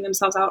 like burning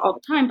themselves out all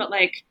the time. But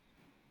like,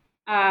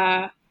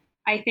 I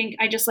think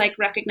I just like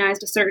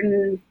recognized a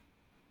certain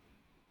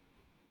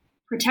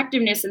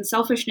protectiveness and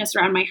selfishness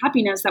around my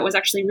happiness that was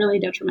actually really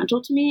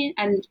detrimental to me.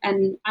 And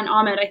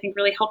Ahmed, I think,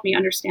 really helped me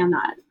understand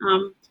that.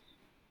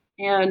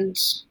 And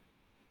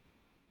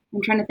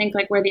I'm trying to think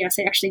like where the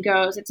essay actually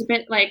goes. It's a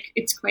bit like,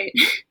 it's quite,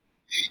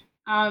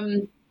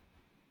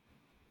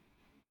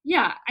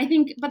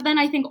 but then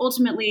I think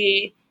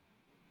ultimately,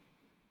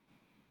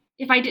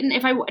 if I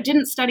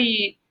didn't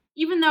study,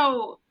 even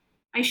though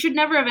I should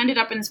never have ended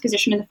up in this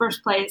position in the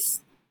first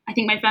place, I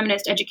think my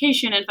feminist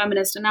education and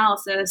feminist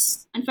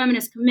analysis and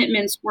feminist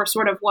commitments were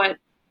sort of what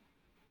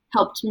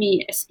helped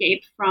me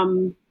escape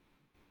from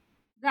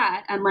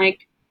that. And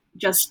like,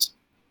 just,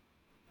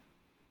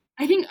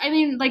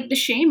 like the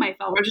shame I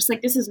felt, or just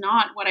like, this is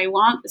not what I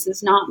want. This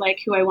is not like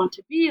who I want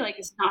to be. Like,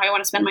 this is not how I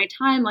want to spend my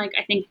time. Like,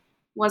 I think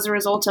was a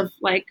result of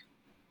like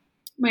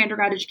my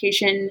undergrad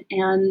education.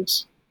 And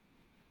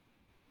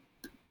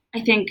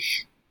I think,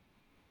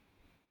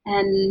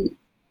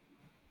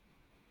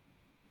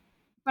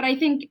 but I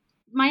think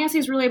my essay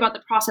is really about the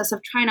process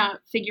of trying to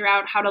figure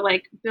out how to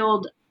like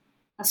build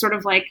a sort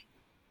of like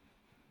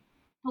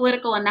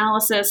political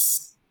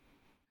analysis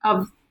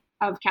of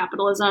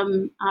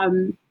capitalism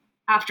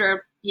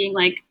after being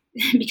like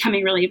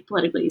becoming really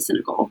politically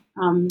cynical.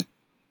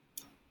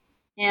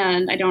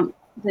 And I don't,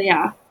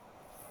 yeah.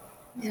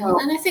 Yeah,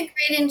 and I think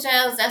reading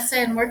Jael's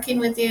essay and working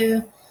with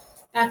you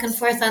back and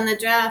forth on the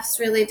drafts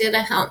really did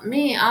help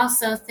me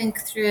also think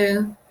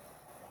through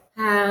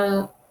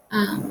how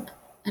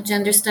a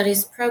gender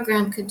studies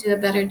program could do a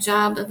better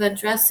job of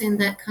addressing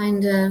that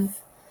kind of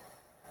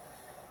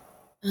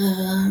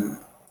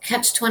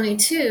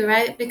catch-22,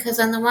 right? Because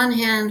on the one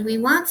hand, we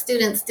want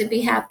students to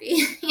be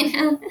happy,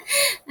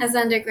 as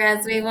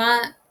undergrads. We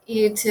want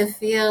you to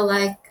feel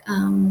like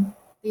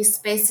these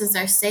spaces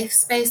are safe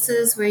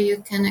spaces where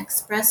you can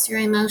express your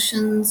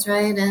emotions,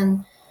 right?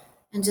 And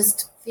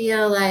just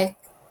feel like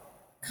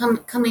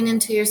coming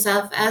into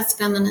yourself as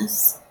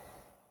feminists.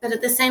 But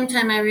at the same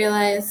time, I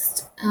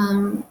realized,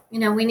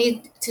 we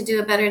need to do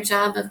a better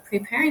job of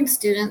preparing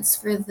students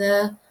for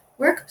the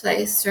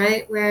workplace,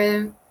 right?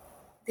 Where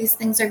these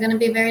things are going to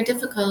be very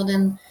difficult,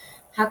 and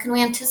how can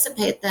we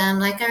anticipate them?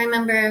 Like, I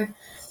remember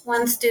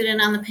one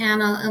student on the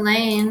panel,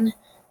 Elaine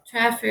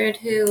Trafford,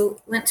 who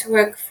went to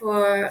work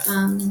for,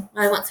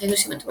 I won't say who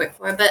she went to work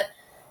for, but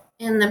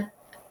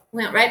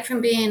went right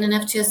from being an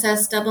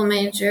FGSS double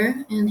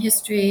major in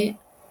history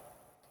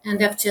and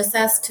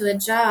FGSS to a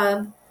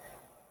job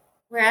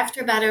where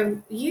after about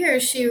a year,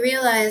 she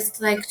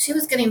realized like she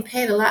was getting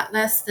paid a lot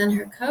less than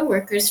her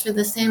coworkers for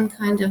the same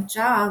kind of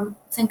job,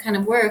 same kind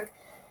of work.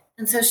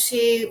 And so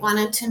she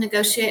wanted to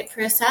negotiate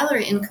for a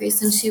salary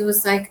increase. And she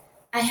was like,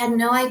 I had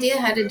no idea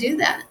how to do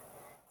that.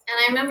 And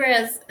I remember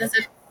as a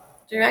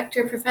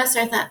director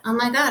professor, I thought, oh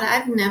my God,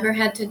 I've never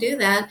had to do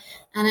that.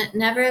 And it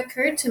never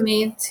occurred to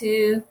me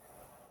to,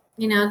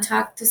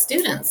 talk to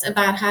students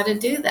about how to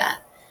do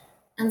that.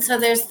 And so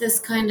there's this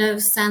kind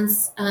of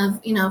sense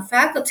of,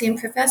 faculty and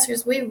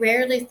professors, we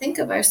rarely think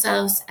of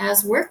ourselves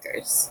as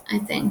workers, I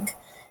think,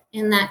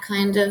 in that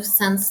kind of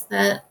sense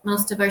that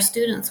most of our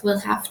students will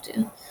have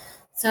to.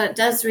 So it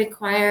does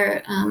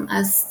require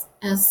us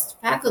as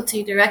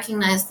faculty to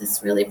recognize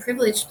this really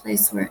privileged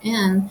place we're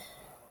in,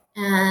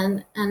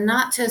 and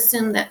not to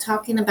assume that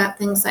talking about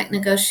things like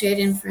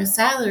negotiating for a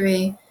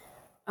salary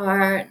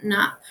are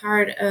not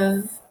part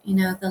of,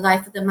 the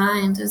life of the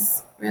mind,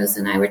 as Rose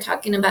and I were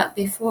talking about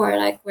before,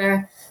 like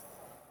where,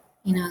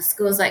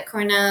 schools like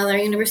Cornell or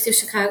University of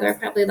Chicago, or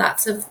probably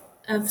lots of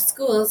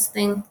schools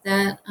think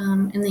that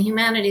in the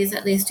humanities,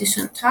 at least, you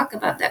shouldn't talk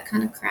about that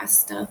kind of crass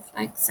stuff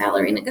like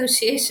salary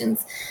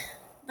negotiations.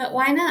 But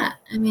why not?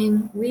 I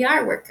mean, we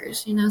are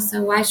workers,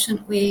 so why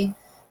shouldn't we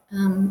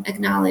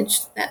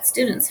acknowledge that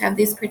students have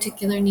these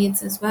particular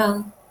needs as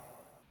well?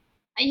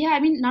 Yeah, I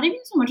mean, not even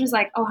so much as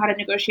like, how to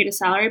negotiate a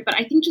salary, but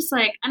I think just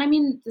like, and I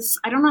mean,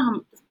 I don't know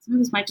how, some of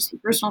this might just be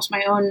personal to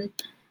my own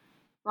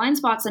blind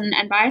spots and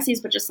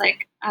biases, but just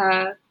like,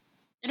 I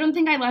don't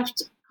think I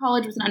left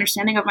college with an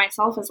understanding of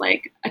myself as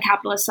like a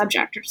capitalist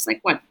subject, or just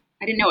like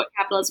I didn't know what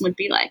capitalism would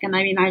be like. And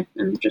I mean, I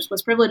just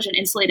was privileged and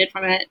insulated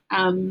from it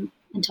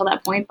until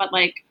that point. But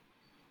like,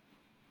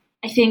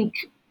 I think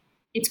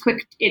it's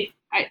quick.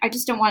 I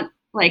just don't want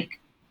like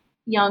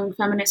young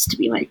feminists to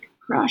be like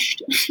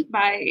crushed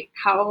by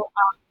how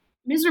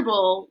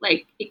miserable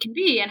like it can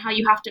be, and how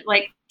you have to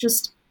like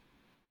just.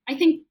 I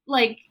think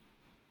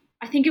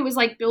it was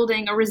like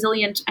building a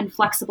resilient and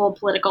flexible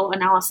political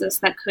analysis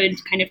that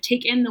could kind of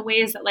take in the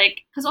ways that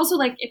like, because also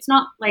like it's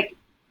not like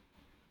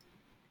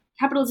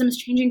capitalism is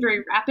changing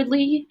very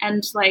rapidly,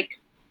 and like,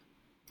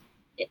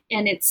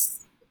 and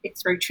it's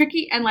very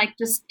tricky, and like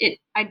just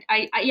I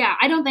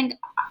don't think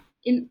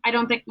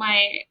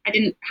I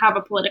didn't have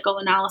a political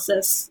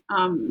analysis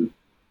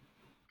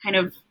kind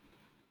of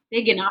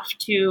big enough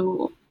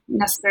to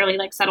necessarily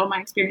like settle my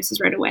experiences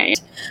right away.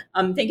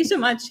 Thank you so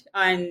much.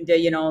 And,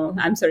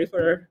 I'm sorry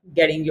for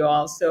getting you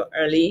all so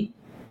early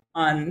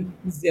on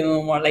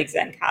Zoom or like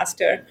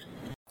Zencastr.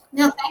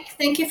 No,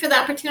 thank you for the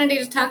opportunity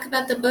to talk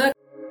about the book.